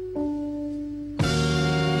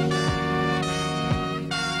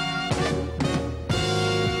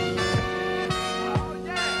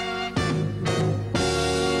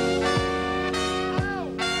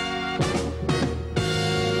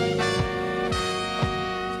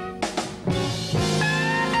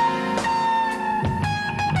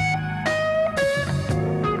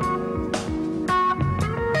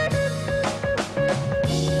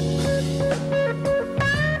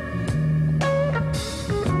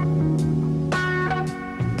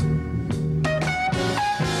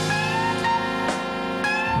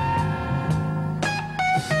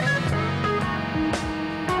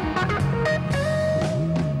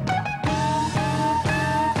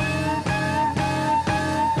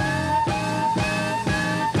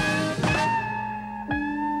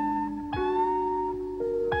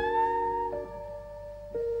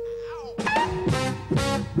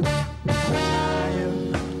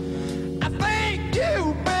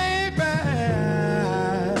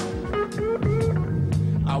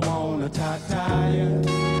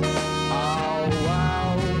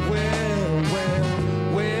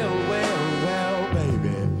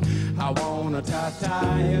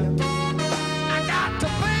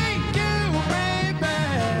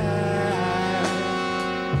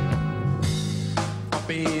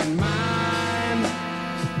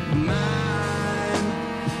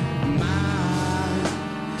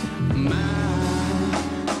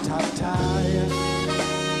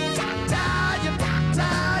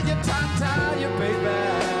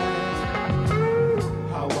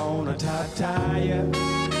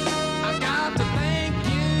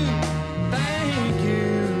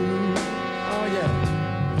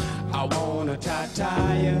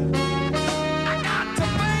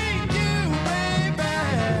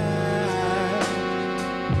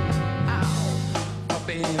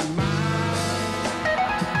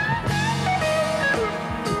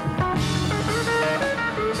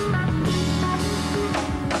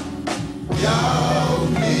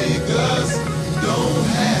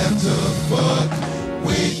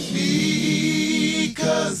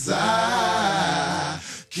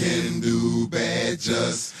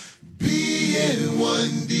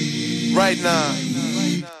 Right now,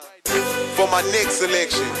 for my next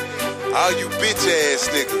selection, all you bitch ass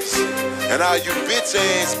niggas and all you bitch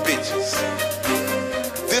ass bitches,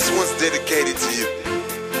 this one's dedicated to you.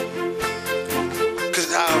 Cause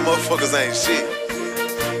y'all motherfuckers ain't shit.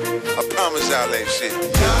 I promise y'all ain't shit.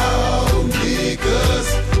 Y'all niggas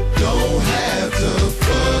don't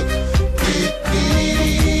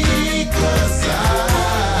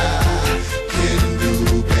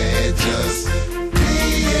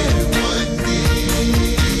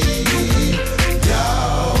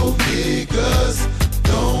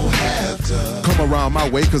find my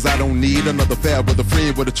way, cause I don't need another fab with a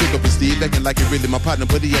friend with a trick up his sleeve. Acting like it really my partner,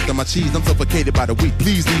 but he after my cheese. I'm suffocated by the weed.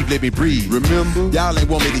 Please leave, let me breathe. Remember, y'all ain't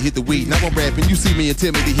want me to hit the weed. Now I'm rapping, you see me and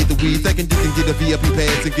tell me to hit the weed. Thinking you can get a VIP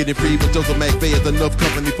pass and get it free, but Joseph McVay is enough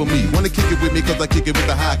company for me. Wanna kick it with me, cause I kick it with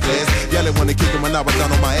the high class. Y'all ain't wanna kick it when I was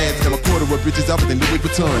down on my ass. Got a quarter of bitches out with a Louis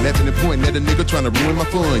Vuitton. Laughing and pointing at a nigga trying to ruin my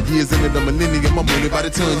fun. Years into the millennium, my money by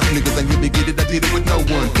the ton. You niggas ain't let me get it, I did it with no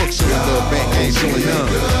one. Fuck showing love back, I ain't showing none.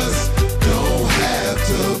 Don't have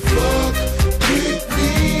to fuck with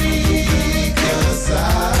me, cause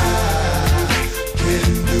I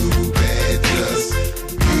can do bad just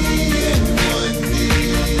being one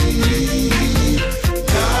knee.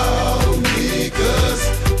 Y'all niggas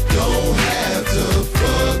don't have to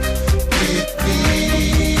fuck with me,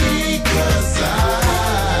 cause I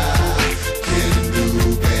can do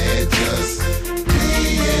bad just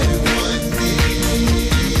being one knee.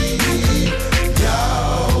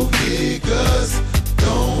 Y'all niggas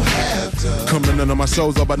don't have to. Coming none of my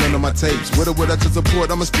shows or by none of my tapes. With or without your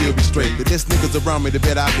support, I'ma still be straight. But there's niggas around me, the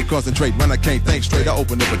better I can concentrate. When I can't think straight, I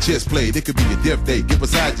open up a chest plate. It could be a death day, get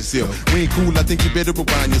beside yourself. We ain't cool, I think you better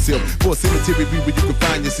rewind yourself. For a cemetery be where you can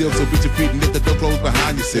find yourself. So beat your feet and let the door close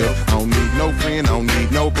behind yourself. I don't need no friend, I don't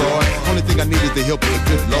need no broad. Only thing I need is the help of the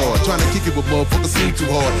good Lord. Trying to kick it with motherfuckers seem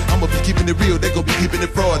too hard. I'ma be keeping it real, they gon' be keeping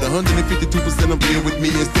it fraud. 152% I'm real with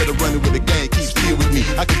me. Instead of running with the gang, keep still with me.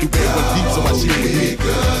 I can do bad one deep, so I shit with me.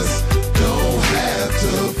 Don't have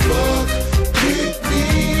to fuck with me,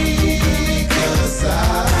 cause I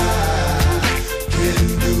can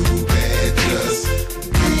do bad just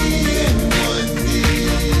being one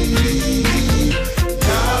knee.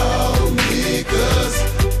 Y'all niggas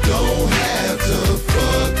don't have to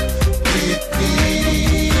fuck with me,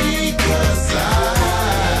 cause I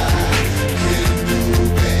can do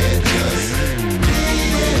bad just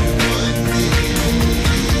being one knee.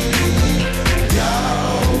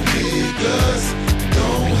 Y'all niggas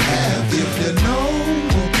don't have to. If you know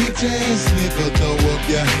a bitch ass nigga, throw up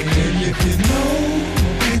your hand. If you know a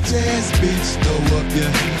bitch ass bitch, throw up your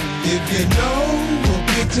hand. If you know a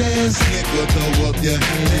bitch ass nigga, throw up your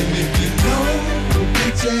hand. If you know a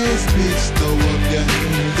bitch ass bitch, throw up your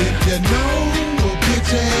hand. If you know a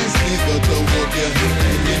bitch ass nigga, throw up your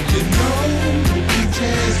hand. If you know a bitch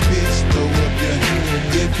ass bitch, throw up your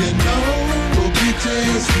hand. If you know a bitch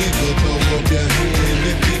ass nigga, throw up your hand.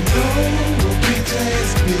 If you know a bitch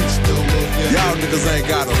ass bitch, throw up your hand. Y'all niggas ain't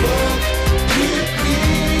got a fuck with me,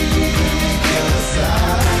 cause I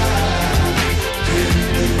can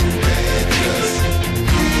do bad just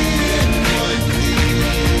being one knee.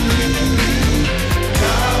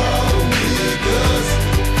 Y'all niggas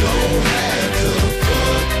don't have to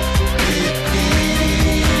fuck with me,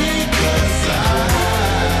 cause I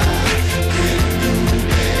can do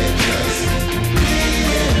bad just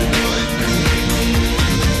being one knee.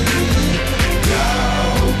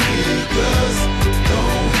 Y'all niggas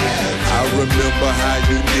don't have to. I remember how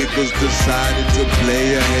you niggas decided to play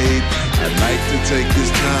a hate. I'd like to take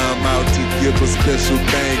this time out to give a special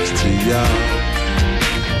thanks to y'all.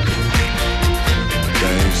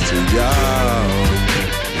 Thanks to y'all.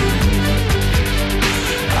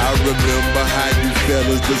 I remember how you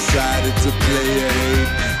fellas decided to play a hate.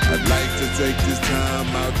 I'd like to take this time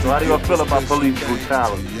out to So how do y'all give feel a about special police thanks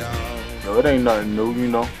brutality? to y'all. No, it ain't nothing new, you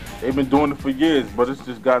know. They've been doing it for years, but it's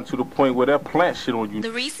just gotten to the point where they'll plant shit on you.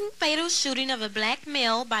 The recent fatal shooting of a black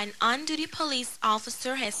male by an on-duty police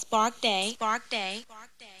officer has sparked a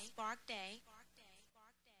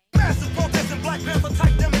Massive protest and Black Panther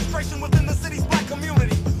type demonstration within the city's black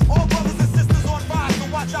community. All brothers and sisters on fire, so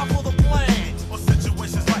watch out for the plan. For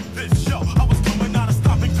situations like this, yo, I was coming out of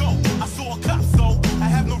stop and go. I saw a cop, so I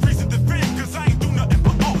have no reason to fear, cause I ain't do nothing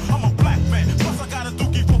but I'm a black man. Plus I got a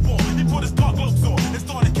dookie for four. He put his dark gloves on and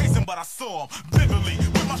started casing, but I saw him vividly.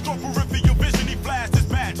 With my strong peripheral vision, he flashed his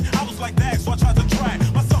badge. I was like that, so I tried to drag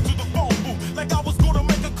myself to the phone booth like I was gonna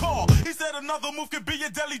make a call. He said another move could be a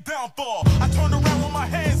deadly downfall. I turned around with my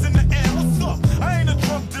hands in the air. What's up? I ain't a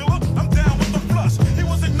drug dealer. I'm down with the flush. He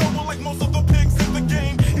was ignoble like most of the pigs in the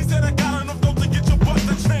game. He said I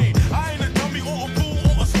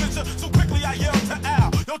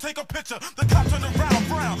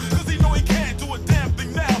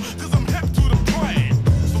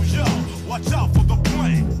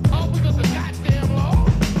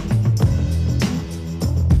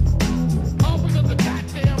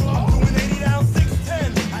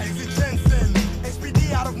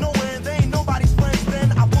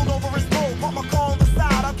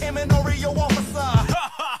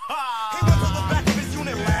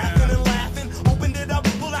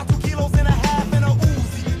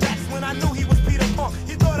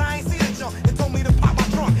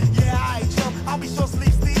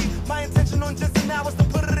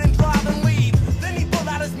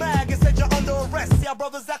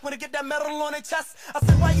get that medal on their chest. I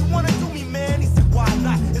said, why you wanna do me, man? He said, why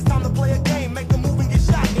not? It's time to play a game, make the move and get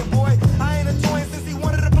shot. And boy, I ain't a toy, and since he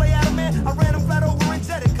wanted to play out of man, I ran him flat over and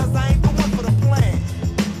jetted, cause I ain't the one for the plan.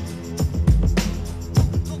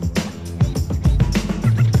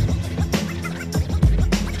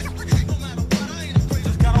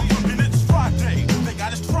 Just got on working, it's Friday. They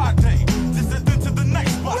got us Friday. Just head into the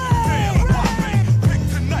next spot. Damn, Poppa. Pick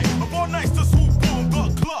tonight of all nights to swoop on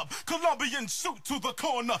the club. Colombian shoot to the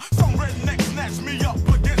corner. Some redneck snatched me up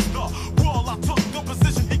against the wall. I took the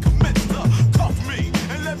position he commenced to cuff me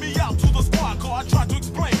and let me out to the squad car. I tried to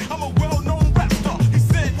explain I'm a well-known rap star. He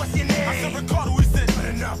said, what's your name? I said Ricardo. He said,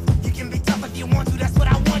 good enough. You can be tough if you want to. That's what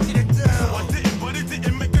I want you to do. So I didn't, but it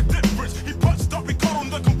didn't make a difference. He punched up Ricardo on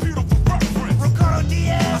the computer for reference. Ricardo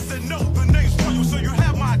Diaz. I said no, the name's for you, so you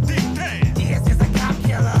have my D. Dan. Diaz is a cop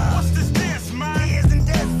killer. What's this dance, man? Diaz and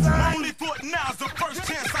dead, son. I only thought now's the first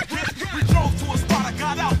chance I get. We drove to a spot, I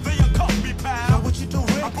got out, they uncuffed me, pal. Now what you do,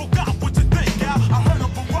 Rick? I broke out, what you think, Al? I heard a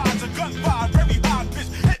barrage of gunfire, very high pitch.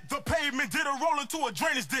 Hit the pavement, did a roll into a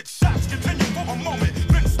drainage ditch. Shots continued for a moment,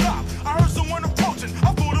 then stopped. I heard someone approaching,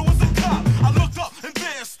 I thought it was a cop. I looked up, and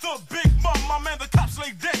there stood Big Mom. My man, the cops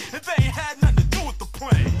lay dead, and they ain't had nothing to do with the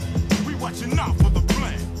plan. We watching out for the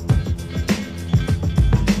plan.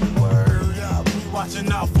 Word up, we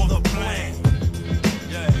watching out for the plan.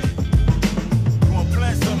 Yeah. You wanna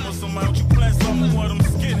plan something with somebody, don't you plan something with one of them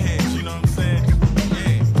skinheads, you know what I'm saying?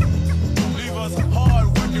 Yeah. Leave us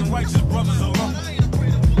hard-working, righteous brothers alone.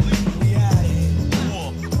 We out here.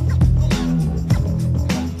 War.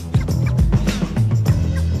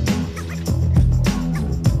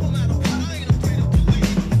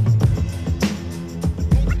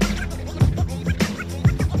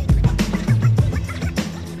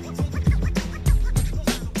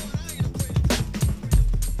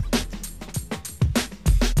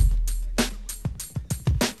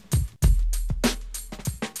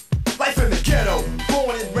 Life in the ghetto,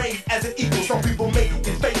 born and raised as an equal. Some people make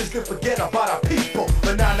it famous, then forget about our people.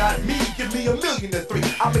 But now not me, give me $1,000,003.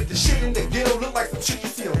 I make the shit in the ghetto look like some shit you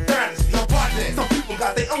see on Dynasty. On project, some people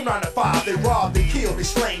got their own 9 to 5. They rob, they kill, they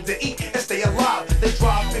slang, they eat, and stay alive. They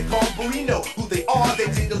drive, they call K-Rino. Who they are, they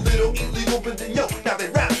did a little illegal, but then yo, now they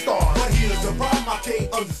rap stars. But here's the problem I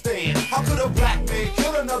can't understand. How could a black man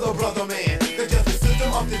kill another brother man? They're just a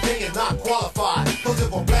system of the day and not qualified. Cause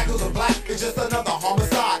if a black is a black, it's just another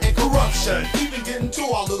homicide and corruption. Even getting to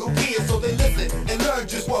our little kids so they listen and learn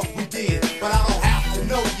just what we did. But I don't have to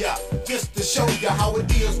know ya, just to show ya how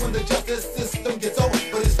it is when the justice system gets old.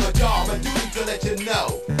 But it's my job, my duty to let you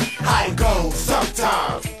know how it goes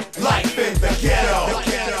sometimes. Life in the ghetto. The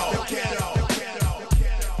ghetto. The ghetto.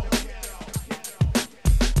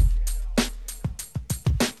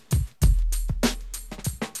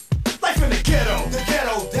 Life in the ghetto. The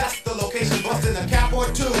ghetto, that's the location. Busting a cap or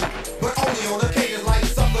two, but only on occasion. Like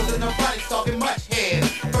suckers in the bodies talking much head.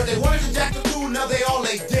 First they wanted to jack the food, now they all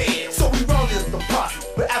lay dead. So we roll this the posse,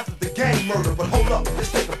 but after the gang murder. But hold up,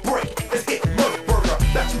 let's take a break. Let's hit Murder Burger.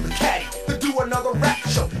 Back to the caddy to do another rap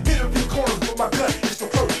show. Hit a few corners with my gun. It's the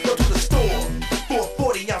first. Go to the store for a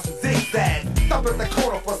 40-ounce of zigzag. Stop at the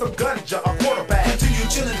corner for some ganja, a quarterback. Continue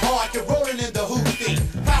chilling hard, get rolling in the hoopty.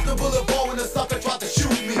 Pass the bullet ball when the sucker tried to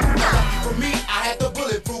shoot me. For me, I had the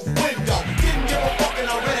bulletproof window. Didn't give a fuck and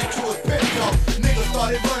I ran into his pinto. Niggas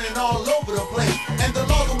started running all over the place, and the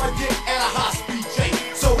laws on my dick at a high speed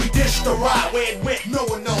chase. So we dished the ride where it went, no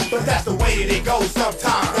one knows. But that's the way that it goes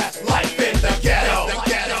sometimes. That's life in the ghetto. The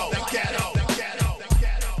ghetto. The ghetto.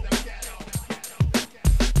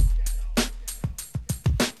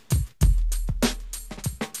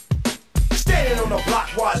 Standing on the block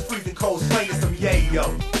while it's freezing cold, slinging some yayo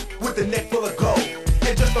with the neck full of gold.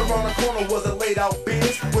 And just around the corner was a laid out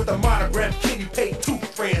Benz with a monogram. Kitty paid 2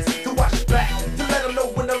 friends to watch his back to let him know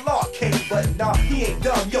when the law came. But nah, he ain't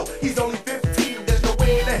dumb, yo, he's only 15. There's no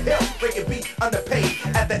way in the hell they can be underpaid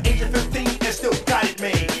at the age of 15 and still got it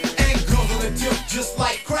made. And girls on the tip just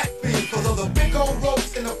like crack fiends, cause of the big old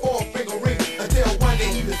ropes in the 4-finger ring. Until one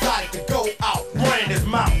day he decided to go out, running his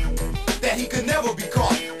mouth that he could never be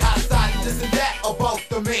caught. Outside this and that about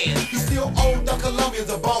the man. He still owed the Colombians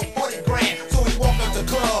about 40 grand. So he walked up the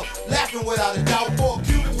club, laughing without a doubt. 4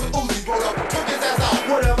 Cubans with Uzis rolled up, took his ass out.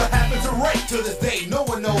 Whatever happened to rape to this day, no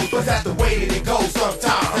one knows. But that's the way that it goes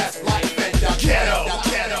sometimes. That's life in the ghetto. The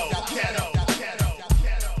ghetto. The ghetto.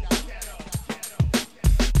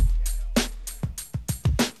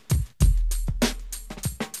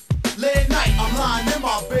 Late at night, I'm lying in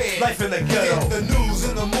my bed. Life in the ghetto. Get the news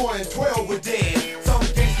in the morning, 12 were dead. Some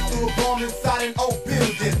gangster threw a bomb inside an old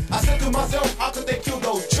building. I said to myself, how could they kill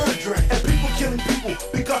those children? And people killing people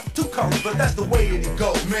because of 2 colors, but that's the way that it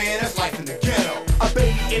goes. Man, that's life in the ghetto. A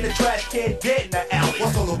baby in the trash can, dead in the alley.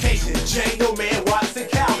 What's the location? Jane, no man, Watson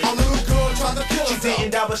County. A little girl tried to kill herself. She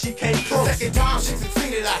didn't die, but she came close. The second time she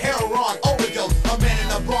succeeded, a heroin overdose. A man in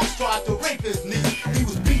the Bronx tried to rape his niece. He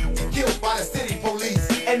was beaten and killed by the city police.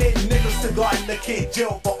 And then niggas cigar in the kid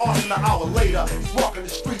jailed for arson an hour later. He's walking the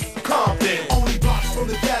streets of Compton. Only blocks from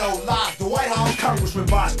the ghetto lies the White House. Congressman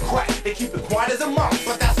buys crack. They keep it quiet as a mouse.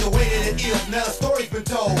 But that's the way that it is. Now the story's been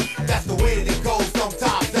told. That's the way that it goes.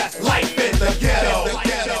 Sometimes that's life in the ghetto. The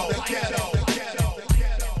ghetto. The ghetto.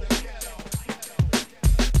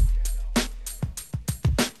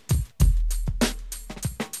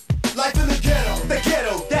 Life in the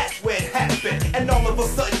ghetto, that's where it happened. And all of a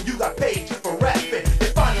sudden you got paid just for rapping. They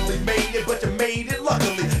finally made it, but you made it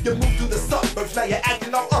luckily. You moved to the suburbs, now you're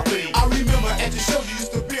acting all uppity. I remember at your shows you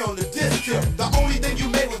used to be on the disc tip. The only thing you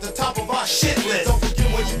made was the top of our shit list. Don't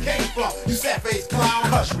forget where you came from, you sad-faced clown.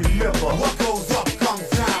 Cause remember, what goes up comes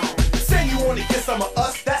down. Saying you wanna get some of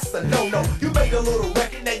us, that's a no-no. You made a little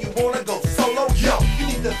record, now you wanna go solo. Yo, you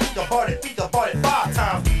need to think about it 5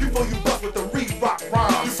 times before you bust with the re-rock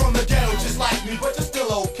rhyme. You from the ghetto just like me, but you're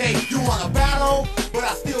still okay. You wanna battle, but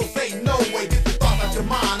I still say no way. Get the thoughts out your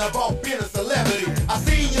mind about being a celebrity. I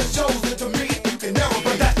seen your shows, and to me, you can never be.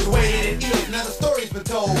 But that's the way that it is, now the story's been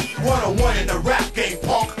told. 101 in the rap game,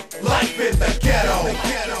 punk. Life in the ghetto.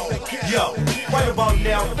 Yo, right about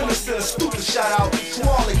now, finna send a stupid shout out to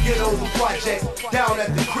all the ghettos and projects down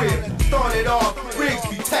at the crib. Started off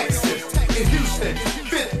Rigsby, Texas, in Houston,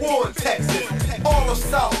 5th Ward, Texas, all of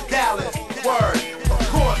South Dallas, word, of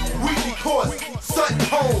course, Weekly Course, Sutton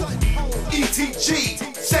Homes,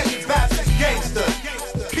 ETG, Second Baptist Gangster.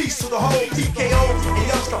 Peace to the whole P.K.O. and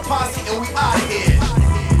Youngster Posse, and we out of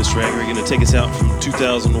here. This track, we're gonna take us out from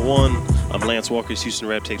 2001. I'm Lance Walker's Houston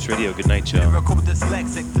Rap Tapes Radio. Good night, y'all. Lyrical,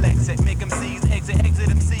 dyslexic, flex it, make MCs exit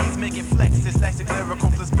MCs, make it flex. Dyslexic, lyrical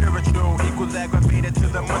to spiritual, equals aggravated to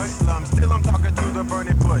the Muslim. Still I'm talking to the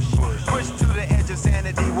burning bush. Push to the edge of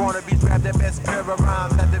sanity, wannabes grab their best pair of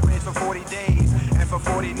rhymes at the range for 40 days. And for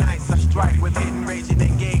 40 nights I strike with hidden rage and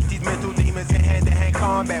engage these mental demons in hand-to-hand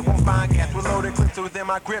combat. Won't find gas with loaded clips within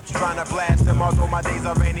my grips, trying to blast them. Although my days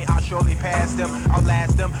are rainy, I'll surely pass them. I'll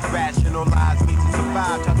last them, rationalize me to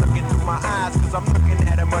survive. Try looking through my eyes, cause I'm looking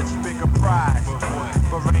at a much bigger prize.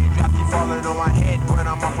 But raindrops keep falling on my head when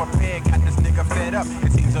I'm unprepared. Got this nigga fed up,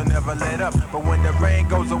 it seems to never let up. But when the rain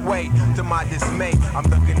goes away, to my dismay, I'm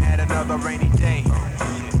looking at another rainy day.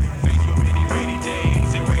 Faced with many rainy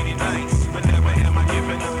days and rainy nights, but never am I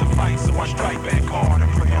giving up the fight. So I strike back hard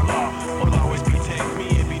and pray Allah will always protect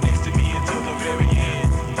me and be next to me until the very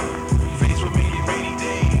end. Faced with many rainy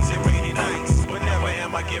days and rainy nights, but never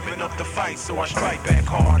am I giving up the fight. So I strike back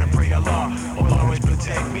hard and pray Allah will always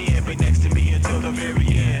protect me and be next to me until the very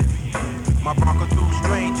end. My bronco too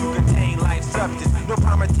strange to contain life substance. No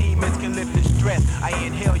prometements can lift the stress. I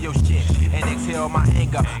inhale your shit and exhale my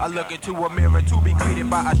anger. I look into a mirror to be greeted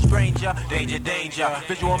by a stranger. Danger, danger.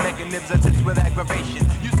 Visual mechanisms assist with aggravation.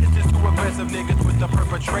 You sisters to aggressive niggas with the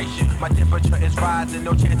perpetration. My temperature is rising,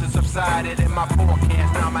 no chance of subsiding in my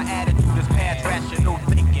forecast. Now my attitude is past rational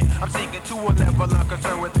thinking. I'm sinking to a level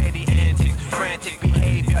unconcerned with petty antics. Frantic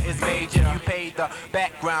behavior is major. You paid the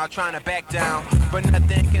background, trying to back down, but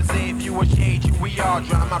nothing can save you or shade you. We all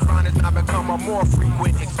drown. My frown has now become a more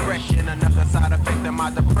frequent expression. Another side effect of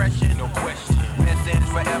my depression, no question. Lessons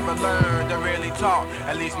forever learned and rarely taught.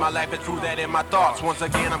 At least my life is through that in my thoughts. Once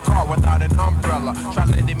again, I'm caught without an umbrella. Try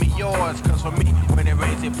lending me yours, cause for me, when it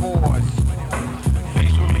rains, it pours.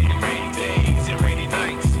 Faced with many rainy days and rainy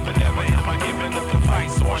nights, but never am I giving up the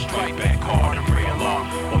fight. So I strike back hard and pray Allah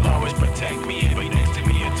will always protect me and be next to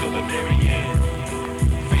me until the very end.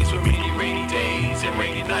 Faced with many rainy days and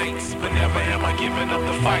rainy nights, but never am I giving up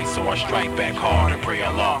the fight. So I strike back hard and pray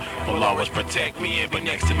Allah will always protect me and be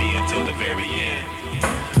next to me until the very end.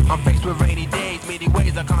 I'm faced with rainy days, many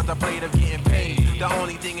ways I contemplate of getting paid. The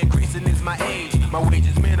only thing increasing is my age. My wage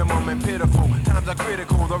is minimum and pitiful. Times are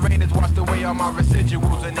critical. The rain has washed away all my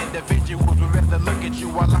residuals, and individuals would rather look at you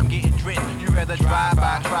while I'm getting drenched. You rather drive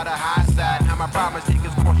by, try the high side. Now my promise take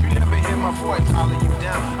is course. You never hear my voice holler you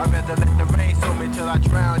down. I'd rather let the rain soak me till I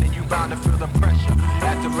drown, and you bound to feel the pressure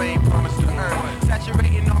as the rain promised to earn.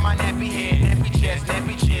 Saturating on my nappy head, nappy chest,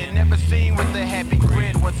 nappy chin. Never seen with a happy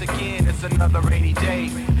grin. Once again, it's another rainy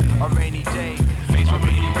day. A rainy day. Faced with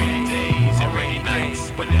many rainy days and rainy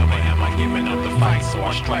nights, but never am I giving up the fight. So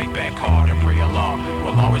I strike back hard and pray Allah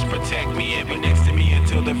will always protect me and be next to me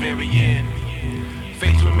until the very end.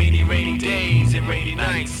 Faced with many rainy days and rainy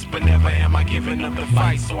nights, but never am I giving up the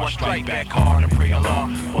fight. So I strike back hard and pray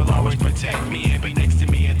Allah will always protect me and be next to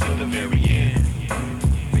me until the very end.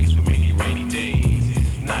 Faced with many rainy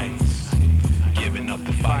days, nights, giving up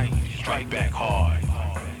the fight, strike back hard.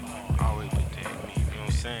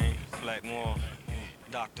 like more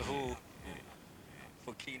Doctor Who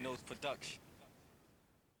for Keynote's production.